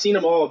 Listen, I've seen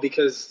them all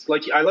because,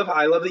 like, I love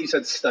that you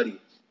said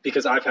study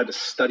because I've had to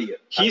study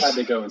it. I've had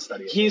to go and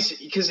study it.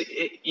 Because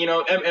you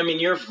know, I mean,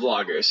 you're a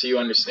vlogger, so you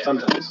understand.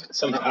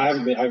 Sometimes. I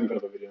haven't put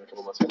up a video in a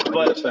couple months. But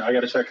I got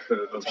to check the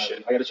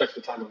time. I got to check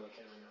the time on the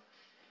camera now.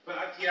 But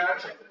I've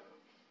checked it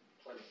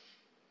out.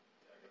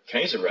 Can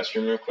I use the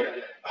restroom real quick?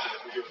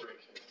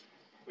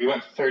 We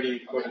went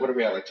 30. What are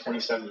we at? Like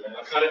 27 minutes.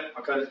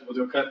 I'll cut it. We'll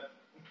do a cut.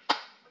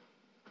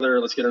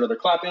 Let's get another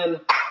clap in.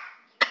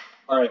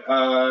 All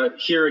right.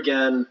 Here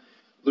again,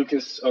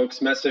 Lucas Oaks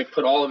Messick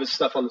put all of his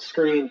stuff on the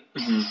screen.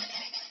 Mm-hmm.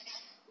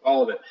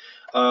 All of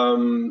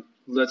it.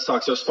 Let's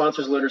talk. So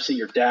sponsors literacy.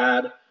 Your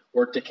dad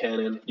worked at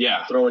Canon.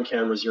 Yeah. Throwing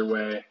cameras your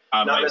way.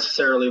 Not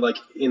necessarily like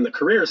in the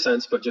career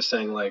sense, but just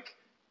saying like,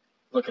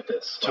 look at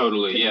this.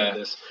 Totally. Yeah.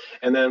 This.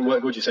 And then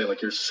what would you say?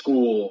 Like your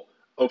school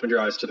opened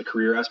your eyes to the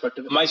career aspect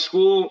of it? My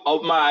school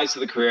opened my eyes to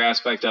the career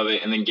aspect of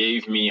it and then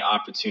gave me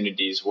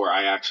opportunities where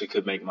I actually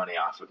could make money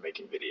off of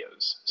making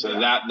videos. So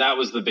that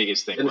was the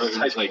biggest thing. And this is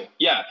high school.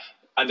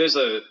 This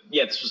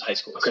was high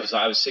school. Okay. So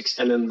I was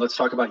 16. And then let's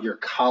talk about your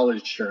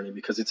college journey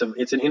because it's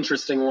an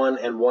interesting one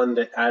and one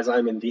that as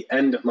I'm in the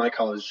end of my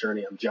college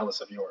journey, I'm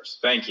jealous of yours.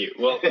 Thank you.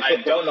 Well, I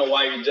don't know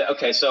why you're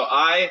okay. So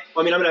I'm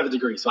going to have a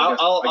degree. So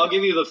I'll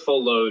give you the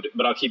full load,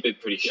 but I'll keep it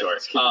pretty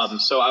short.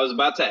 So I was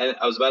about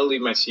to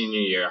leave my senior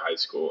year of high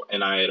school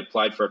and I had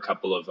applied for a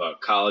couple of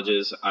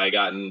colleges. I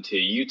got into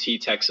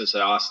UT Texas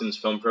at Austin's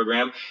film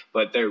program,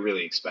 but they're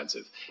really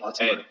expensive.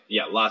 Lots of money.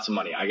 Yeah, lots of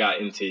money. I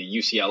got into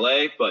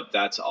UCLA, but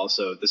that's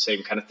also the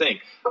same kind of thing.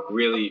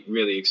 Really,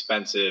 really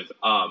expensive.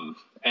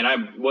 And I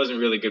wasn't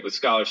really good with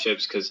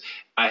scholarships because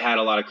I had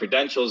a lot of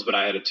credentials, but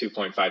I had a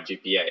 2.5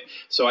 GPA.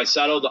 So I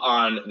settled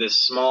on this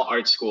small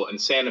art school in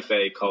Santa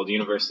Fe called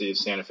University of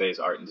Santa Fe's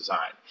Art and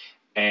Design.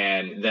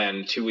 And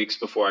then 2 weeks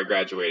before I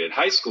graduated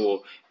high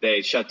school,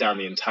 they shut down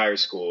the entire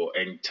school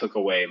and took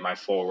away my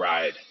full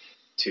ride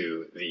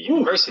to the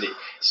university.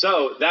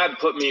 So that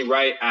put me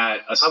right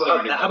at a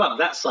starting. How about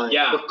that sign?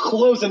 Yeah. We're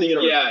closing the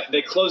university. Yeah,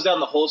 they closed down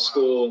the whole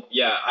school.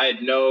 Yeah,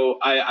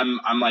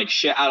 I'm like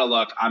shit out of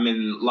luck. I'm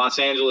in Los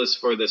Angeles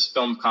for this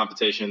film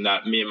competition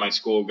that me and my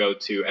school go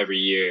to every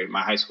year.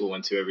 My high school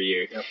went to every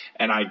year. Yep.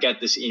 And I get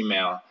this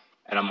email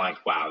and I'm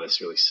like, wow, this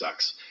really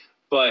sucks.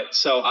 But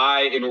so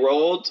I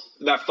enrolled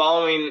that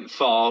following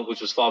fall, which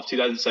was fall of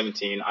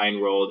 2017. I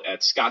enrolled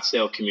at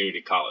Scottsdale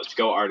Community College.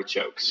 Go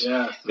Artichokes!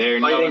 Yeah,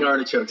 they're Fighting known,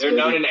 Artichokes. They're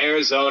known in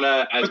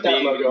Arizona as Put that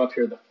being logo up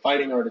here. The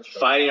Fighting Artichokes.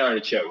 Fighting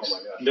Artichokes. Oh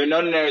my gosh. They're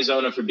known in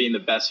Arizona for being the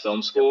best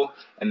film school,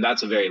 and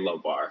that's a very low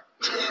bar.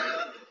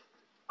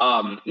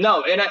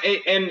 No,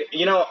 and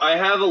you know, I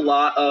have a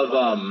lot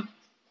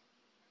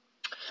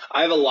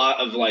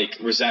of like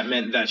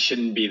resentment that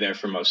shouldn't be there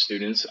for most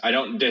students. I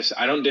don't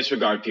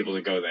disregard people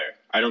to go there.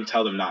 I don't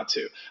tell them not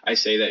to. I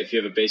say that if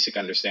you have a basic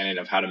understanding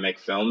of how to make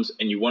films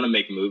and you want to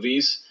make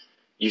movies,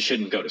 you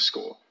shouldn't go to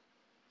school.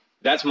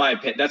 That's my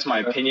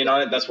opinion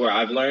on it. That's where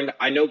I've learned.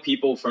 I know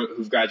people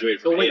who've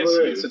graduated from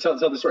ASU. Wait. So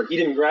tell the story. He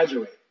didn't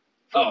graduate.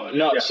 Oh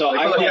no! Yeah, so like,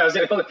 I hold on, went, I was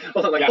gonna,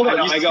 hold on, like, yeah, hold on,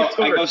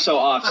 I go so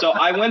off. So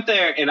I went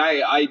there and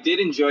I did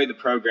enjoy the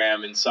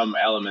program and some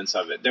elements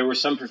of it. There were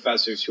some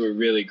professors who were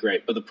really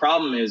great, but the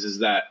problem is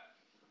that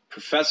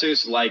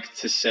professors like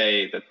to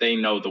say that they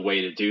know the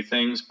way to do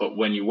things, but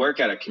when you work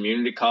at a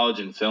community college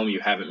in film, you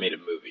haven't made a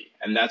movie.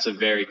 And that's a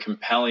very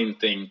compelling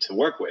thing to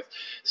work with.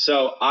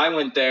 So I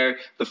went there.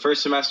 The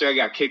first semester, I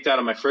got kicked out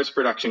of my first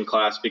production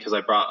class because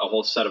I brought a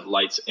whole set of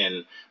lights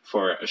in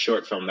for a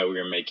short film that we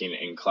were making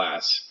in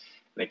class.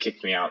 They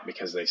kicked me out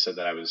because they said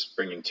that I was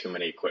bringing too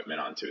much equipment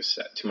onto a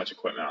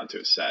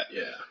set.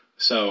 Yeah.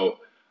 So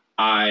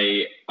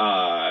I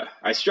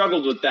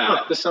struggled with that.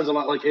 Huh, this sounds a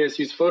lot like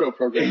ASU's photo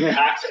program.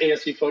 Axe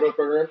ASU photo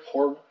program.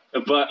 Horrible.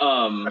 But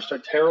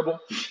Hashtag terrible.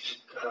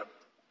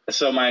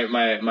 So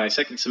my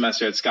second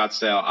semester at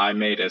Scottsdale, I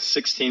made a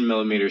 16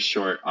 millimeter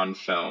short on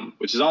film,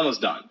 which is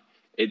almost done.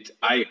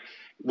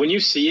 When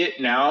you see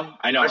it now,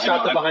 I know. I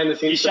shot the behind the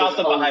scenes. You shot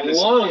the behind the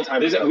scenes. Long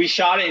time ago. We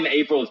shot it in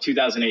April of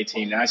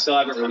 2018, and I still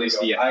haven't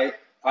released it yet.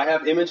 I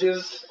have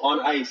images on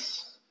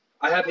ice.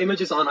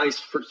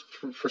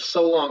 For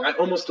so long. I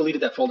almost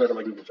deleted that folder out of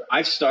my Google Drive.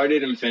 I've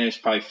started and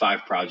finished probably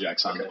 5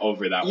 projects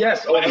over that one.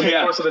 Yes, over the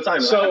course of the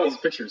time. So I have these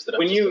pictures that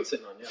I've just been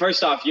sitting on. Yeah.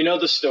 First off, you know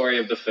the story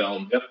of the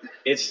film. Yep.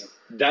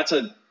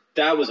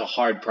 That was a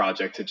hard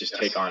project to just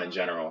take on in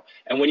general.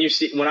 And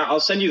I'll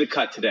send you the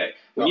cut today.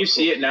 When you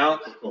see it now,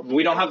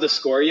 we don't have the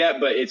score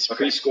yet, but it's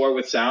pre-score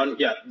with sound.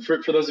 Yeah,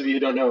 for those of you who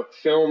don't know,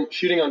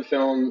 shooting on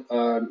film,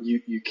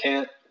 you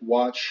can't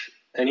watch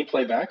any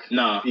playback.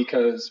 No.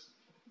 Because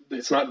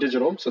it's not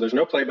digital, so there's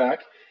no playback.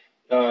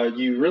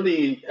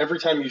 Every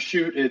time you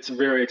shoot, it's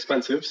very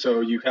expensive,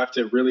 so you have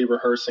to really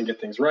rehearse and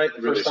get things right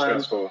the first time.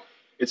 Stressful.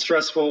 It's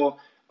stressful.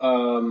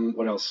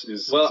 What else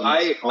is? Well,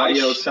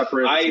 audio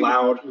separate. It's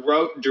loud. I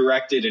wrote,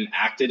 directed, and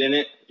acted in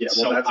it. Yeah,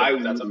 well, so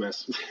that's a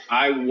mess.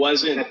 I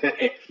wasn't.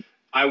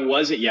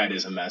 Yeah, it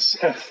is a mess.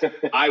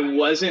 I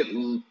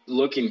wasn't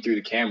looking through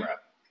the camera,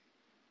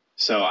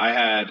 so I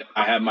had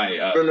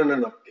my.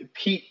 No.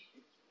 Pete.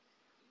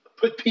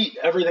 Put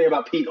everything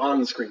about Pete on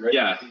the screen, right?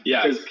 Yeah.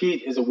 Because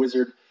Pete is a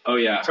wizard. Oh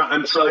yeah.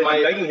 I'm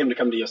begging him to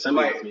come to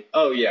Yosemite with me.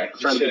 Oh yeah. I'm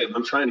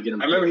trying to get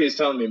him. I remember he was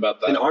telling me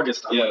about that in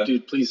August. I'm like,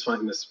 dude, please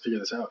figure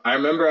this out. I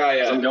remember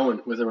I'm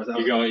going with or without.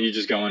 You're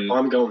just going.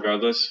 I'm going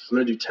regardless. I'm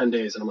gonna do 10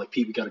 days, and I'm like,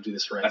 Pete, we got to do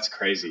this right. That's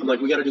crazy. I'm like,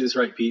 we got to do this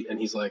right, Pete, and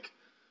he's like,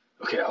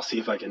 okay, I'll see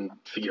if I can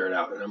figure it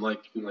out. And I'm like,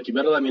 you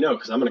better let me know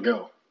because I'm gonna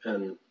go.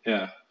 And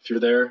if you're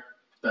there,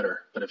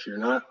 better. But if you're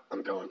not,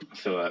 I'm going. I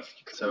feel that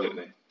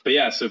completely. But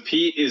yeah, so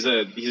Pete he's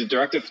a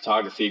director of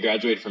photography,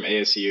 graduated from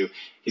ASU.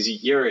 He's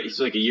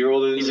like a year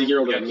older than me. He's a year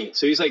older than me.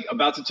 So he's like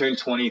about to turn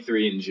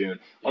 23 in June.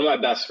 One of my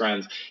best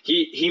friends.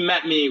 He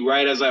met me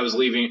right as I was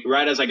leaving,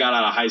 right as I got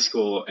out of high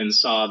school, and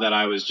saw that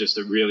I was just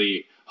a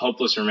really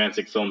hopeless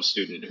romantic film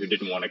student who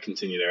didn't want to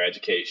continue their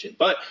education.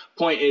 But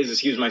point is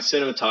he was my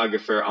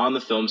cinematographer on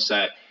the film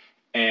set,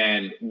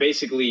 and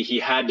basically he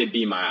had to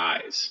be my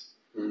eyes.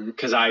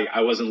 Because I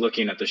wasn't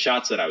looking at the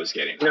shots that I was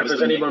getting. Yeah, if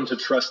there's anyone to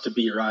trust to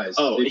be your eyes.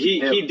 Oh, he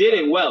did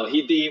it well.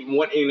 He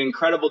went an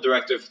incredible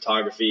director of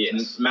photography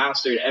and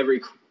mastered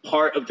every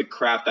part of the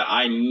craft that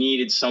I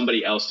needed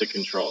somebody else to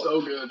control.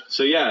 So good.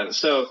 So yeah,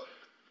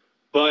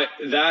 but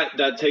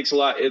that takes a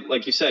lot.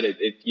 Like you said,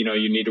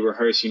 you need to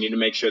rehearse. You need to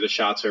make sure the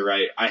shots are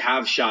right. I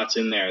have shots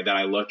in there that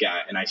I look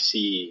at and I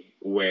see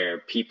where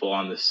people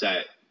on the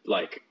set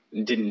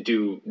didn't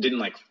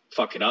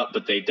fuck it up,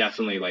 but they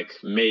definitely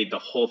made the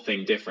whole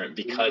thing different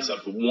because of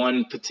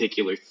one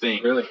particular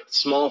thing. Really?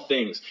 Small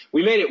things.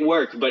 We made it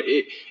work, but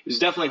it was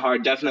definitely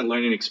hard, definite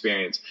learning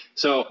experience.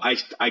 So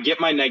I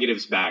get my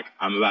negatives back.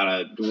 I'm about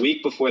a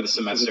week before the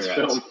semester ends.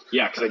 Film.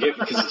 Yeah,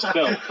 because it's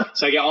film.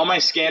 So I get all my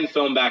scanned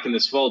film back in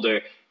this folder,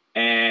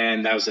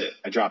 and that was it.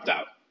 I dropped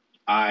out.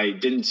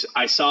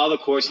 I saw the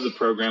course of the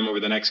program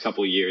over the next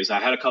couple of years. I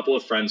had a couple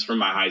of friends from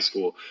my high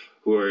school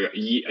who were a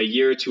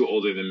year or two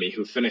older than me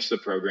who finished the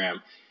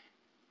program.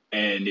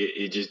 And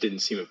it just didn't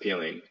seem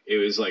appealing. It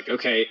was like,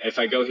 okay, if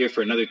I go here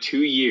for another 2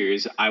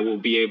 years, I will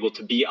be able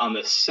to be on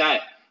the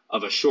set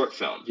of a short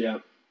film. Yeah.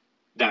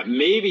 That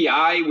maybe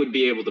I would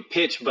be able to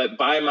pitch, but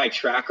by my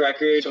track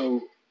record,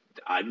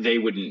 they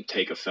wouldn't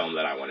take a film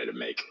that I wanted to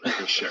make,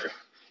 for sure.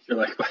 You're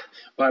like,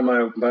 by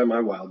my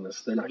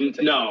wildness. They're not going to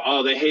take No,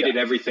 oh, they hated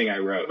everything I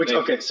wrote.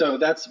 Okay, so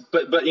that's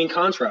but in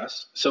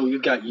contrast, so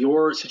you've got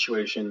your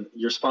situation,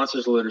 your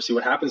sponsors of literacy.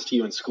 What happens to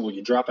you in school?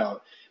 You drop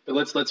out. But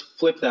let's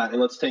flip that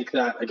and let's take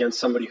that against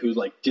somebody who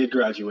like did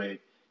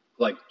graduate,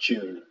 like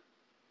June,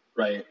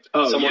 right?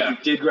 Oh, someone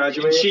who did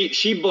graduate.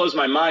 She blows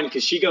my mind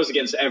because she goes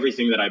against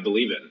everything that I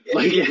believe in.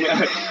 Like,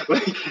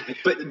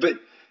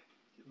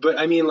 but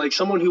I mean, like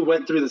someone who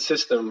went through the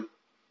system,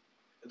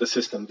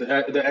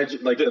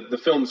 the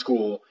film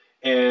school.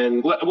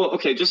 And well,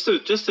 okay, just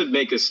to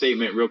make a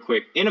statement real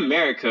quick, in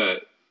America,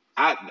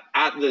 at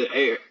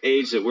the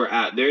age that we're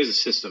at, there is a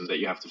system that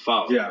you have to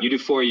follow. Yeah. You do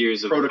 4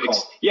 years of protocol.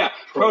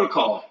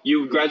 Protocol.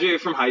 You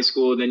graduate from high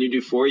school, then you do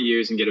 4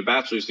 years and get a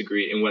bachelor's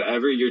degree in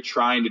whatever you're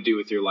trying to do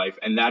with your life,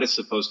 and that is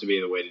supposed to be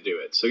the way to do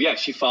it. So yeah,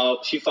 she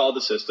followed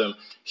the system.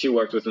 She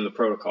worked within the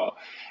protocol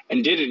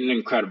and did it in an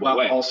incredible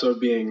way. While also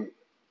being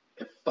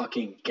a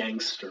fucking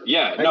gangster.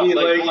 Yeah, no,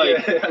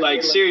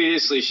 like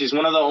seriously, she's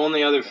one of the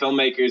only other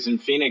filmmakers in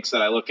Phoenix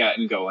that I look at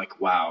and go like,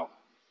 wow.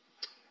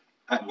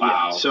 Wow.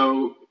 Yeah.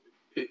 So,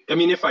 I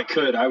mean, if I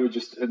could, I would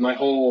just, my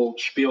whole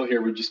spiel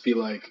here would just be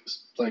like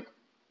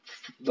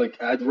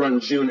I'd run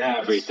June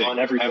ads on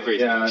everything.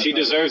 Yeah, she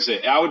deserves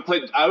it. I would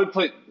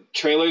put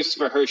trailers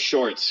for her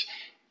shorts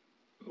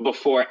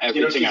before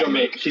everything I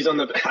make. She's on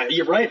the.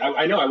 You're right.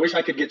 I know. I wish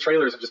I could get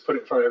trailers and just put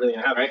it in front of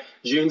everything I have. Right.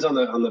 June's on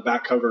the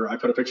back cover. I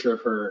put a picture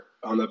of her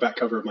on the back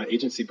cover of my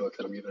agency book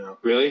that I'm giving out.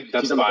 Really?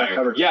 That's she's on fire. The back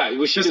cover. Yeah,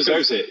 well, she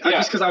deserves it. Yeah.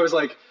 Just because I was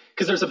like,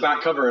 because there's a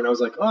back cover, and I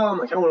was like, I don't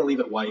want to leave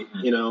it white,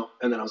 you know.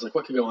 And then I was like,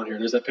 what could go on here?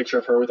 And there's that picture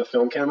of her with a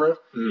film camera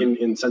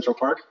in Central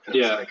Park. And I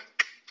was like,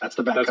 that's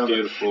the back cover. That's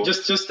beautiful.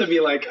 Just to be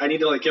like, I need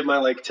to like give my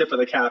like tip of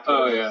the cap.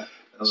 Oh yeah.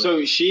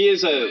 So she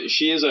is a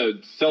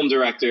film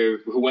director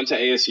who went to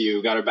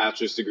ASU, got her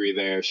bachelor's degree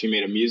there. She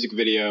made a music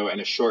video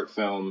and a short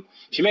film.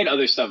 She made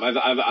other stuff.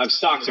 I've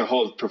stalked her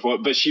whole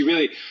performance, but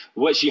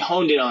what she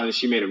honed in on is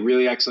she made a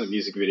really excellent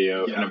music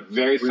video and a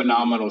very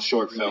phenomenal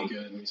short film.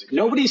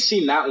 Nobody's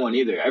seen that one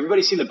either.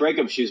 Everybody's seen the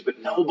Breakup Shoes, but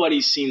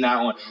nobody's seen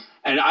that one.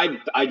 And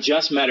I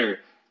just met her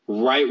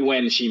right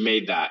when she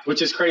made that,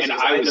 which is crazy. And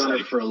I've known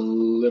her for a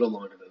little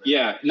longer than that.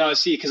 Yeah, no,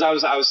 see, because I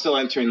was still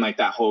entering like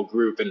that whole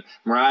group, and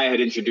Mariah had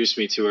introduced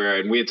me to her,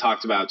 and we had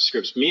talked about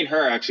scripts. Me and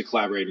her actually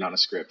collaborated on a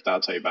script that I'll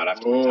tell you about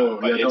after.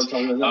 Don't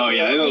tell me that. Oh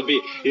yeah, it'll be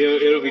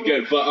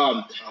good.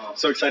 But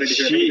so excited to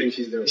hear anything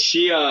she's doing.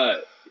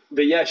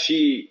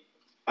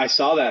 I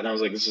saw that and I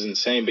was like, this is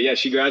insane. But yeah,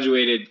 she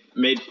graduated,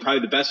 made probably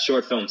the best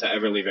short film to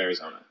ever leave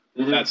Arizona.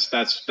 Mm-hmm.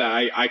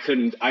 I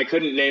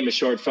couldn't name a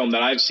short film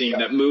that I've seen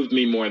that moved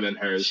me more than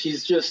hers.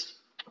 She's just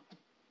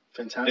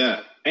fantastic.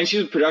 Yeah, and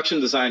she's a production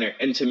designer.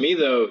 And to me,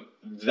 though,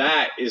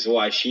 that is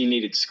why she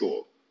needed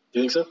school. Do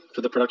you think so?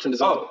 For the production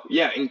design? Oh,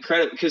 yeah,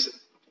 incredible. Because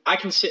I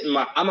can sit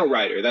I'm a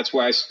writer. That's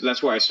where I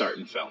start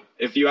in film.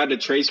 If you had to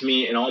trace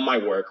me in all my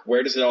work,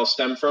 where does it all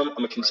stem from?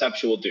 I'm a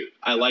conceptual dude.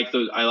 I like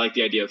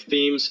the idea of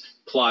themes,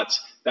 plots,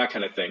 that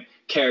kind of thing.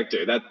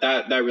 Character,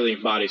 that really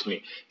embodies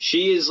me.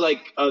 She is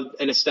like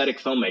an aesthetic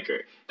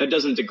filmmaker. That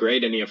doesn't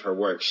degrade any of her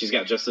work. She's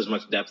got just as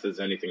much depth as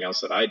anything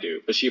else that I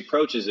do, but she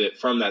approaches it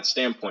from that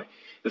standpoint.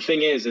 The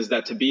thing is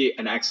that to be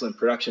an excellent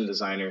production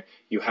designer,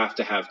 you have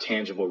to have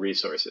tangible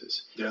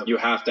resources. Yep. You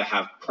have to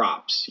have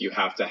props. You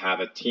have to have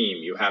a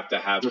team. You have to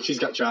have she's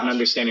got Josh. An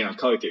understanding on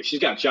color theory.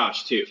 She's got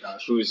Josh too,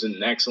 who's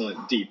an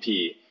excellent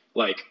DP.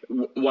 Like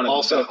one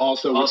of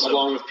also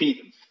along with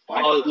Pete.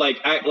 Like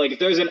if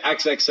there's an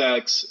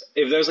XXL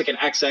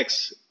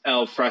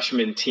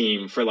freshman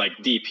team for like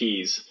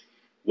DPs.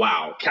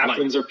 Wow.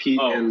 Captains are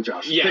Pete and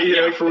Josh.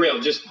 Yeah, for real.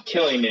 Just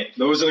killing it.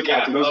 Those are the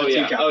captains. Those are the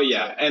two captains. Oh,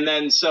 yeah. And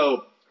then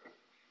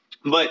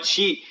but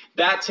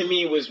that to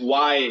me was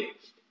why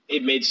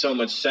it made so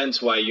much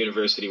sense why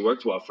university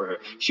worked well for her.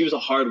 She was a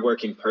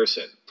hardworking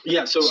person.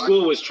 Yeah, so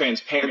school was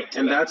transparent.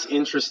 And that's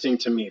interesting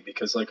to me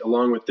because like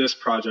along with this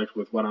project,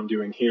 with what I'm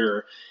doing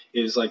here,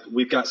 is like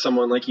we've got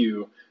someone like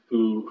you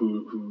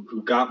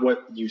who got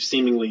what you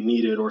seemingly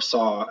needed or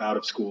saw out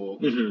of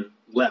school,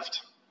 left.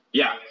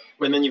 Yeah.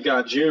 And then you've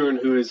got June,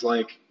 who is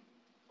like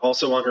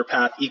also on her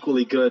path,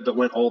 equally good, but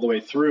went all the way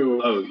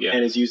through. Oh yeah,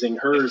 and is using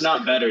hers. It's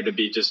not better to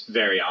be just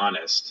very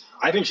honest.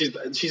 I think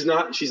she's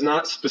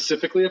not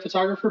specifically a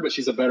photographer, but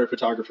she's a better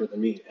photographer than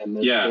me. And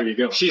there you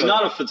go. She's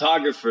not a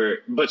photographer,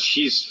 but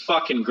she's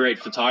fucking great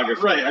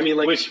photographer. Right. I mean,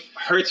 like, which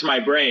hurts my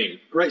brain.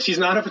 Right. She's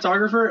not a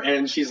photographer,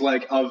 and she's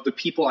like of the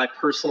people I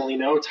personally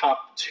know,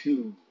 top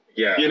 2.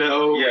 Yeah. You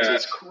know, which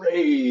is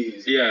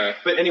crazy. Yeah.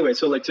 But anyway,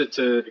 so like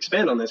to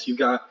expand on this, you've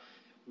got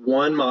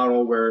one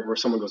model where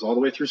someone goes all the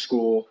way through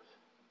school,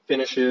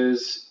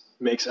 finishes,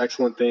 makes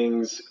excellent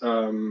things.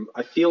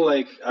 I feel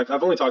like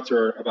I've only talked to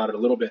her about it a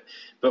little bit,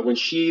 but when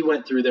she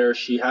went through there,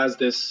 she has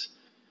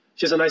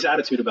a nice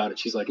attitude about it.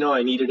 She's like, no,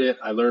 I needed it.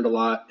 I learned a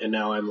lot, and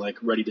now I'm like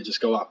ready to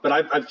just go off. But I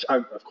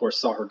of course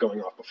saw her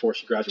going off before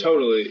she graduated.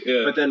 Totally,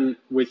 yeah. But then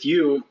with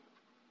you,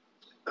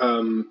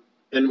 and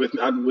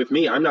with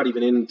me, I'm not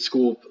even in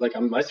school. Like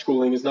my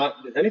schooling is not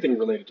anything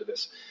related to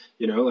this.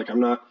 You know, like I'm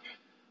not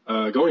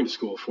going to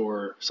school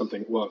for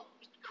something. Well,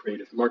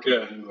 creative.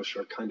 Marketing and English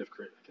are kind of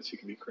creative. I guess you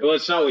can be creative. Well,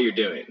 it's not what you're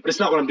doing. But it's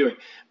not what I'm doing.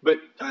 But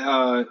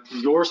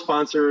your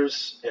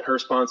sponsors and her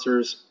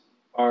sponsors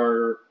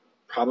are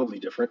probably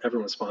different.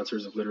 Everyone's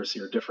sponsors of literacy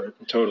are different.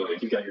 Totally.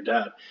 You've got your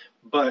dad.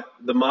 But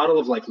the model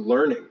of like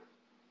learning,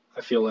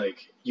 I feel like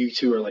you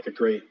two are like a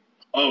great.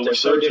 Oh, we're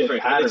so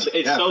different. It's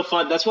yeah. so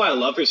fun. That's why I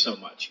love her so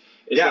much.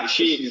 Yeah,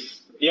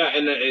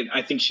 and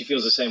I think she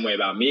feels the same way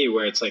about me,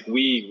 where it's like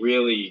we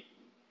really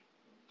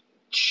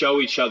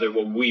show each other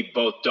what we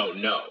both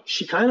don't know.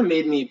 She kind of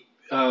made me.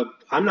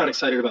 I'm not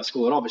excited about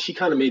school at all, but she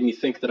kind of made me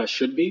think that I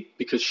should be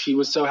because she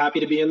was so happy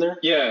to be in there.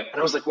 Yeah. And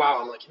I was like, wow.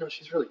 I'm like,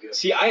 she's really good.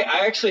 See,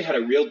 I actually had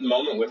a real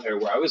moment with her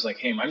where I was like,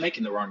 hey, am I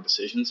making the wrong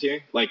decisions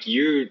here? Like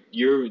you're.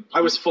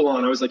 I was full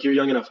on. I was like, you're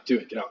young enough to do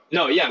it. Get out.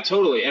 No, yeah,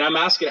 totally. And I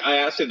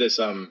asked her this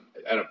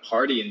at a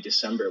party in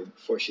December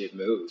before she had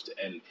moved,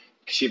 and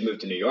she had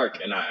moved to New York,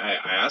 and I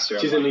asked her.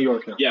 She's in New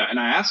York now. Yeah, and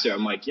I asked her,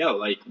 I'm like, yo,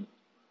 like,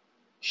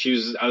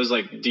 I was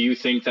like, do you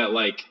think that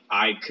like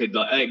I could,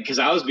 because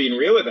I was being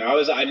real with her.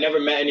 I never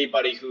met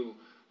anybody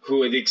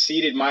who had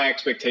exceeded my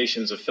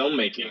expectations of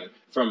filmmaking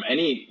from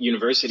any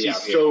university out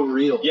here. She's so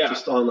real. Yeah.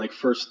 Just on like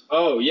first.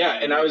 Oh yeah,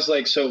 and I was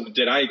like, so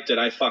did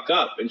I fuck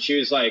up? And she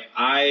was like,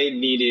 I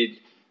needed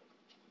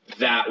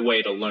that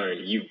way to learn.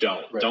 You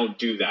don't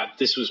do that.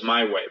 This was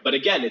my way. But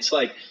again, it's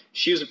like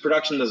she was a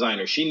production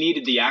designer. She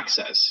needed the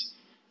access,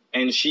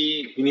 and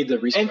you need the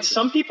resources. And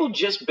some people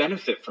just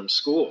benefit from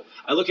school.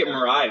 I look at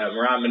Mariah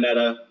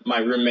Mineta, my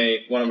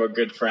roommate, one of our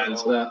good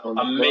friends,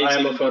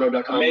 amazing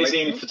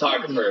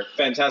photographer,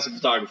 fantastic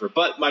photographer.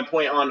 But my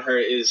point on her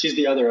is she's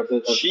the other of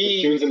the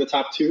June's in the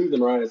top two. The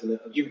Mariah's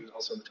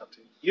also in the top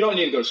two. You don't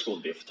need to go to school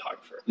to be a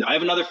photographer. No. I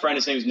have another friend.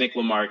 His name is Nick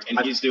Lamarck, and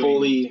he's doing.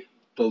 Fully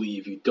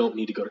believe you don't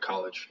need to go to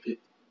college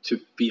to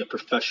be a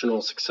professional,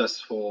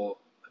 successful,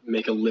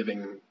 make a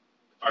living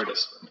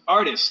artist in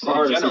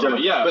general.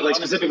 Yeah, but like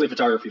specifically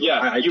photography.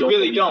 Yeah, you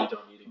really don't.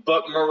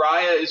 But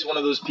Mariah is one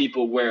of those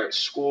people where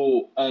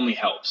school only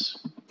helps.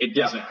 It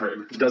doesn't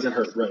hurt. It doesn't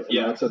hurt, right?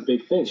 And that's a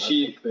big thing.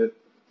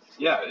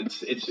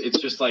 It's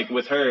just like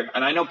with her,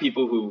 and I know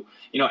people who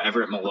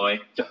Everett Malloy.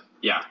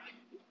 Yeah.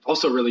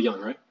 Also really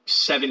young, right?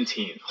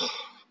 17.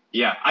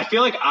 Yeah, I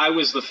feel like I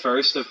was the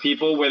first of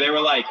people where they were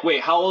like,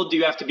 wait, how old do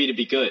you have to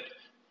be good?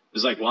 It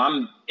was like, well,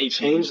 I'm 18.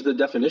 Change the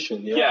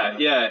definition.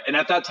 Yeah. And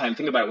at that time,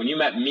 think about it. When you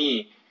met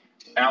me,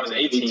 and I was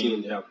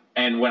 18,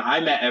 and when I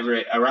met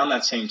Everett around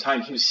that same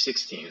time, he was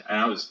 16. And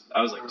I was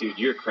like, dude,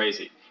 you're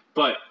crazy.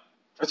 But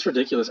that's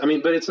ridiculous. I mean,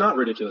 but it's not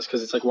ridiculous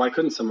because it's like, why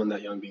couldn't someone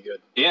that young be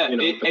good? Yeah,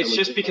 it's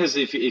just because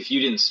if you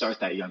didn't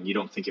start that young, you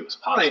don't think it was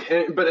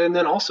possible. Right, and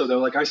then also though,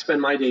 like I spend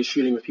my days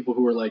shooting with people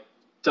who are like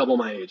double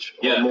my age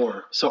or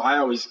more. So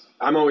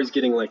I'm always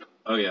getting like,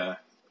 oh yeah,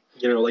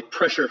 like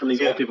pressure from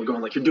these old people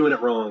going like, you're doing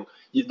it wrong.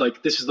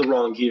 Like this is the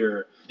wrong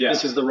gear. Yeah.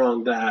 This is the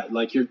wrong that.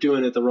 Like you're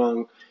doing it the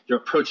wrong. You're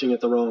approaching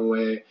it the wrong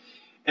way.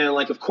 And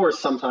like, of course,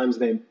 sometimes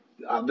I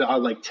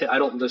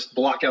don't just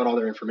block out all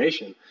their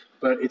information.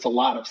 But it's a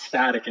lot of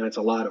static and it's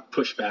a lot of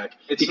pushback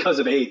because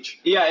of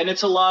age. Yeah, and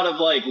it's a lot of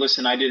like,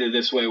 listen, I did it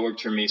this way, it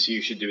worked for me, so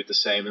you should do it the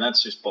same. And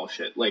that's just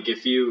bullshit. Like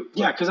if you...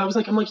 Yeah, because I'm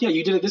like, yeah,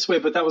 you did it this way,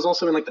 but that was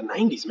also in like the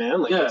 90s,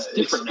 man. Like it's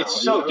different now. It's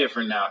so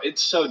different now.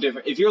 It's so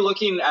different. If you're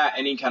looking at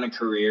any kind of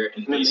career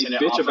and basing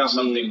it off of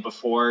something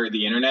before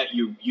the internet,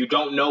 you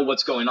don't know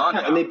what's going on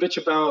now. And they bitch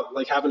about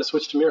like having to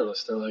switch to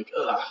mirrorless. They're like,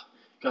 ugh,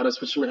 gotta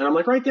switch to mirrorless. And I'm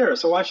like, right there.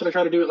 So why should I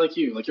try to do it like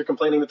you? Like you're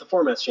complaining that the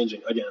format's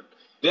changing again.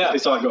 Yeah, they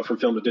saw it go from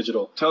film to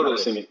digital. Totally.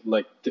 Seeing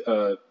like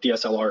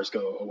DSLRs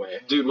go away.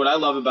 Dude, what I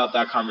love about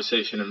that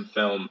conversation in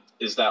film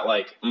is that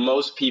like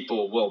most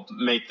people will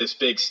make this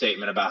big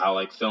statement about how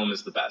like film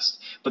is the best,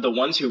 but the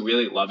ones who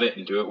really love it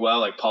and do it well,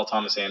 like Paul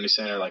Thomas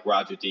Anderson or like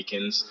Roger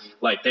Deakins,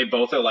 like they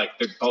both are like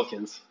they're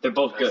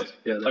both good.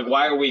 Yeah, like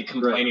why are we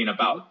complaining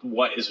about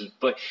what is?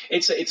 But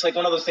it's like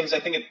one of those things.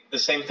 I think the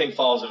same thing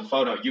falls in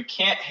photo. You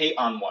can't hate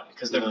on one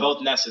because they're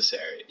both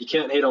necessary. You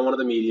can't hate on one of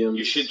the mediums.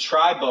 You should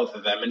try both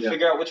of them and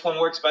figure out which one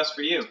works best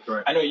for you.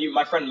 Right. I know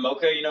my friend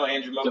Mocha,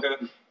 Andrew Mocha.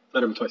 Yep.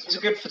 Met him twice. He's a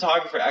good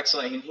photographer,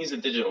 excellent, and he's a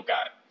digital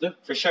guy. Yeah,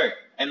 for sure.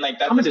 And like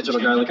I'm a digital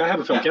guy. Like I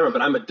have a film camera,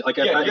 but I'm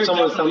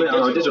someone was telling me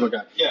I'm a digital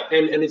guy. Yeah.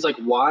 And it's like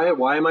why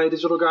am I a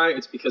digital guy?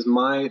 It's because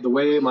the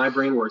way my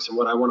brain works and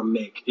what I want to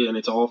make, and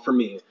it's all for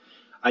me.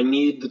 I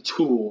need the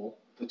tool.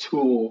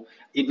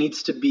 It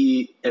needs to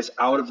be as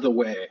out of the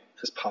way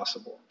as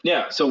possible.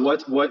 Yeah. So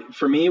what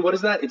for me? What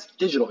is that? It's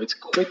digital. It's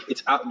quick.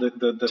 It's out. The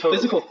totally.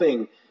 Physical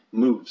thing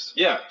moves.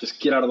 Yeah. Just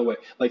get out of the way.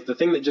 Like the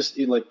thing that just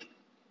like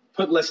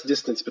put less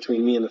distance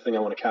between me and the thing I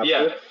want to capture.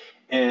 Yeah.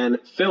 And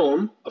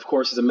film, of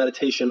course, is a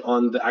meditation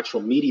on the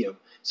actual medium.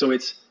 So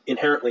it's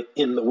inherently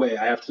in the way.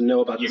 I have to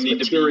know about this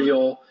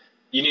material.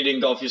 You need to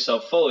engulf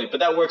yourself fully. But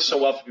that works so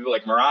well for people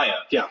like Mariah.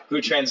 Yeah. Who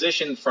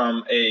transitioned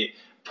from a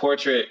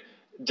portrait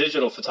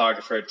digital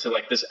photographer to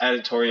like this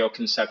editorial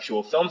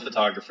conceptual film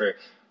photographer.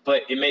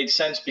 But it made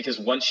sense because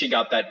once she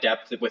got that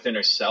depth within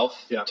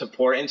herself to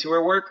pour into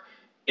her work,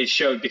 it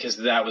showed because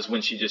that was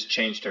when she just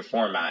changed her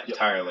format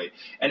entirely.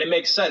 And it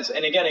makes sense.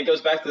 And again, it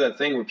goes back to that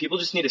thing where people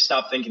just need to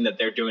stop thinking that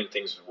they're doing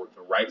things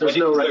the right way.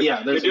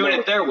 They're doing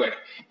it their way.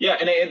 Yeah,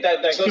 and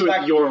that goes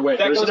back your way.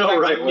 That goes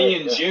back to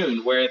me in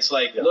June, where it's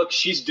like, look,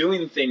 she's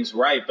doing things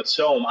right, but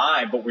so am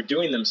I, but we're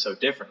doing them so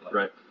differently.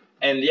 Right.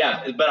 And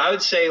but I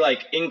would say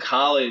like in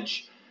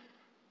college,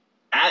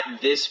 at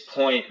this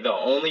point, the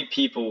only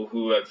people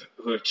who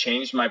have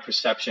changed my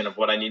perception of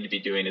what I need to be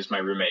doing is my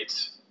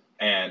roommates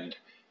and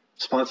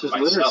sponsors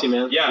literacy,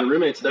 man. Yeah, your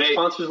roommates. They're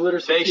sponsors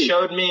literacy. They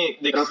showed me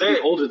because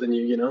they're older than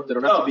you. You know, they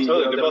don't have to be.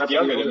 Totally. They're both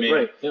younger than me.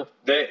 Right. Yeah.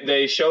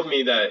 They showed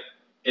me that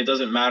it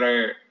doesn't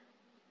matter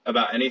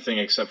about anything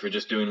except for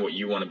just doing what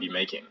you want to be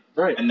making.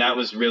 Right. And that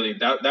was really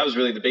that was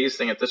really the biggest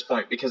thing at this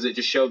point, because it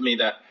just showed me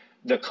that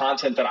the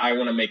content that I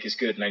want to make is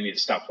good, and I need to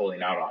stop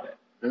holding out on it.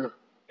 Yeah.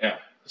 Yeah.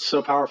 It's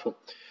so powerful.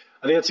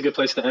 I think that's a good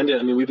place to end it.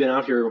 I mean, we've been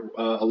out here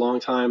a long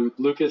time.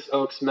 Lucas,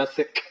 Oaks,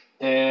 Messick,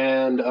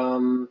 and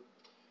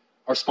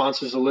our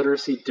sponsors of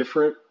literacy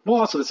different. Well,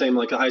 also the same,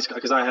 like a high school,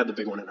 because I had the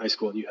big one in high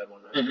school and you had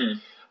one in high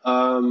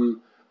school.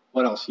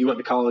 What else? You went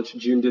to college.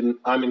 June didn't.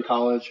 I'm in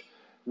college.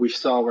 We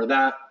saw where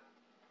that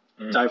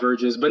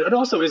diverges. But it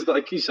also is,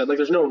 like you said, like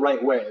there's no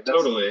right way.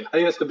 Totally. I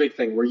think that's the big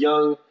thing. We're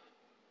young.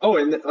 Oh,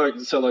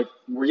 and so like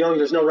we're young.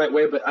 There's no right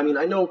way. But I mean,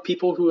 I know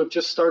people who have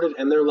just started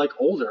and they're like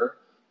older,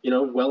 you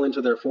know, well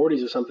into their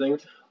 40s or something,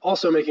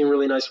 also making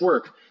really nice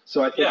work.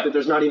 So I think that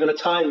there's not even a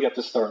time you have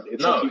to start.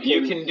 It's like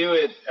you can do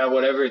it at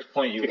whatever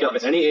point you pick want.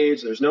 Up at any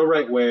age. There's no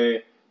right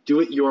way. Do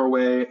it your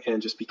way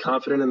and just be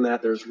confident in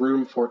that. There's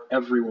room for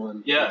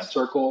everyone. Yeah.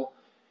 Circle.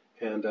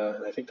 And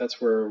I think that's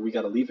where we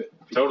got to leave it.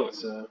 Totally.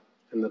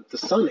 And the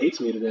sun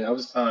hates me today.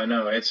 I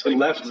know. It's like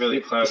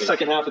really cloudy. The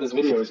second half of this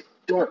video is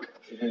dark.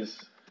 It is.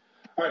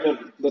 All right,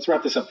 man. Let's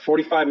wrap this up.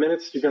 45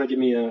 minutes. You're going to give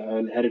me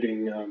an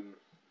editing,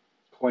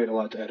 quite a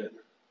lot to edit.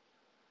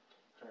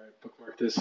 All right, bookmark this.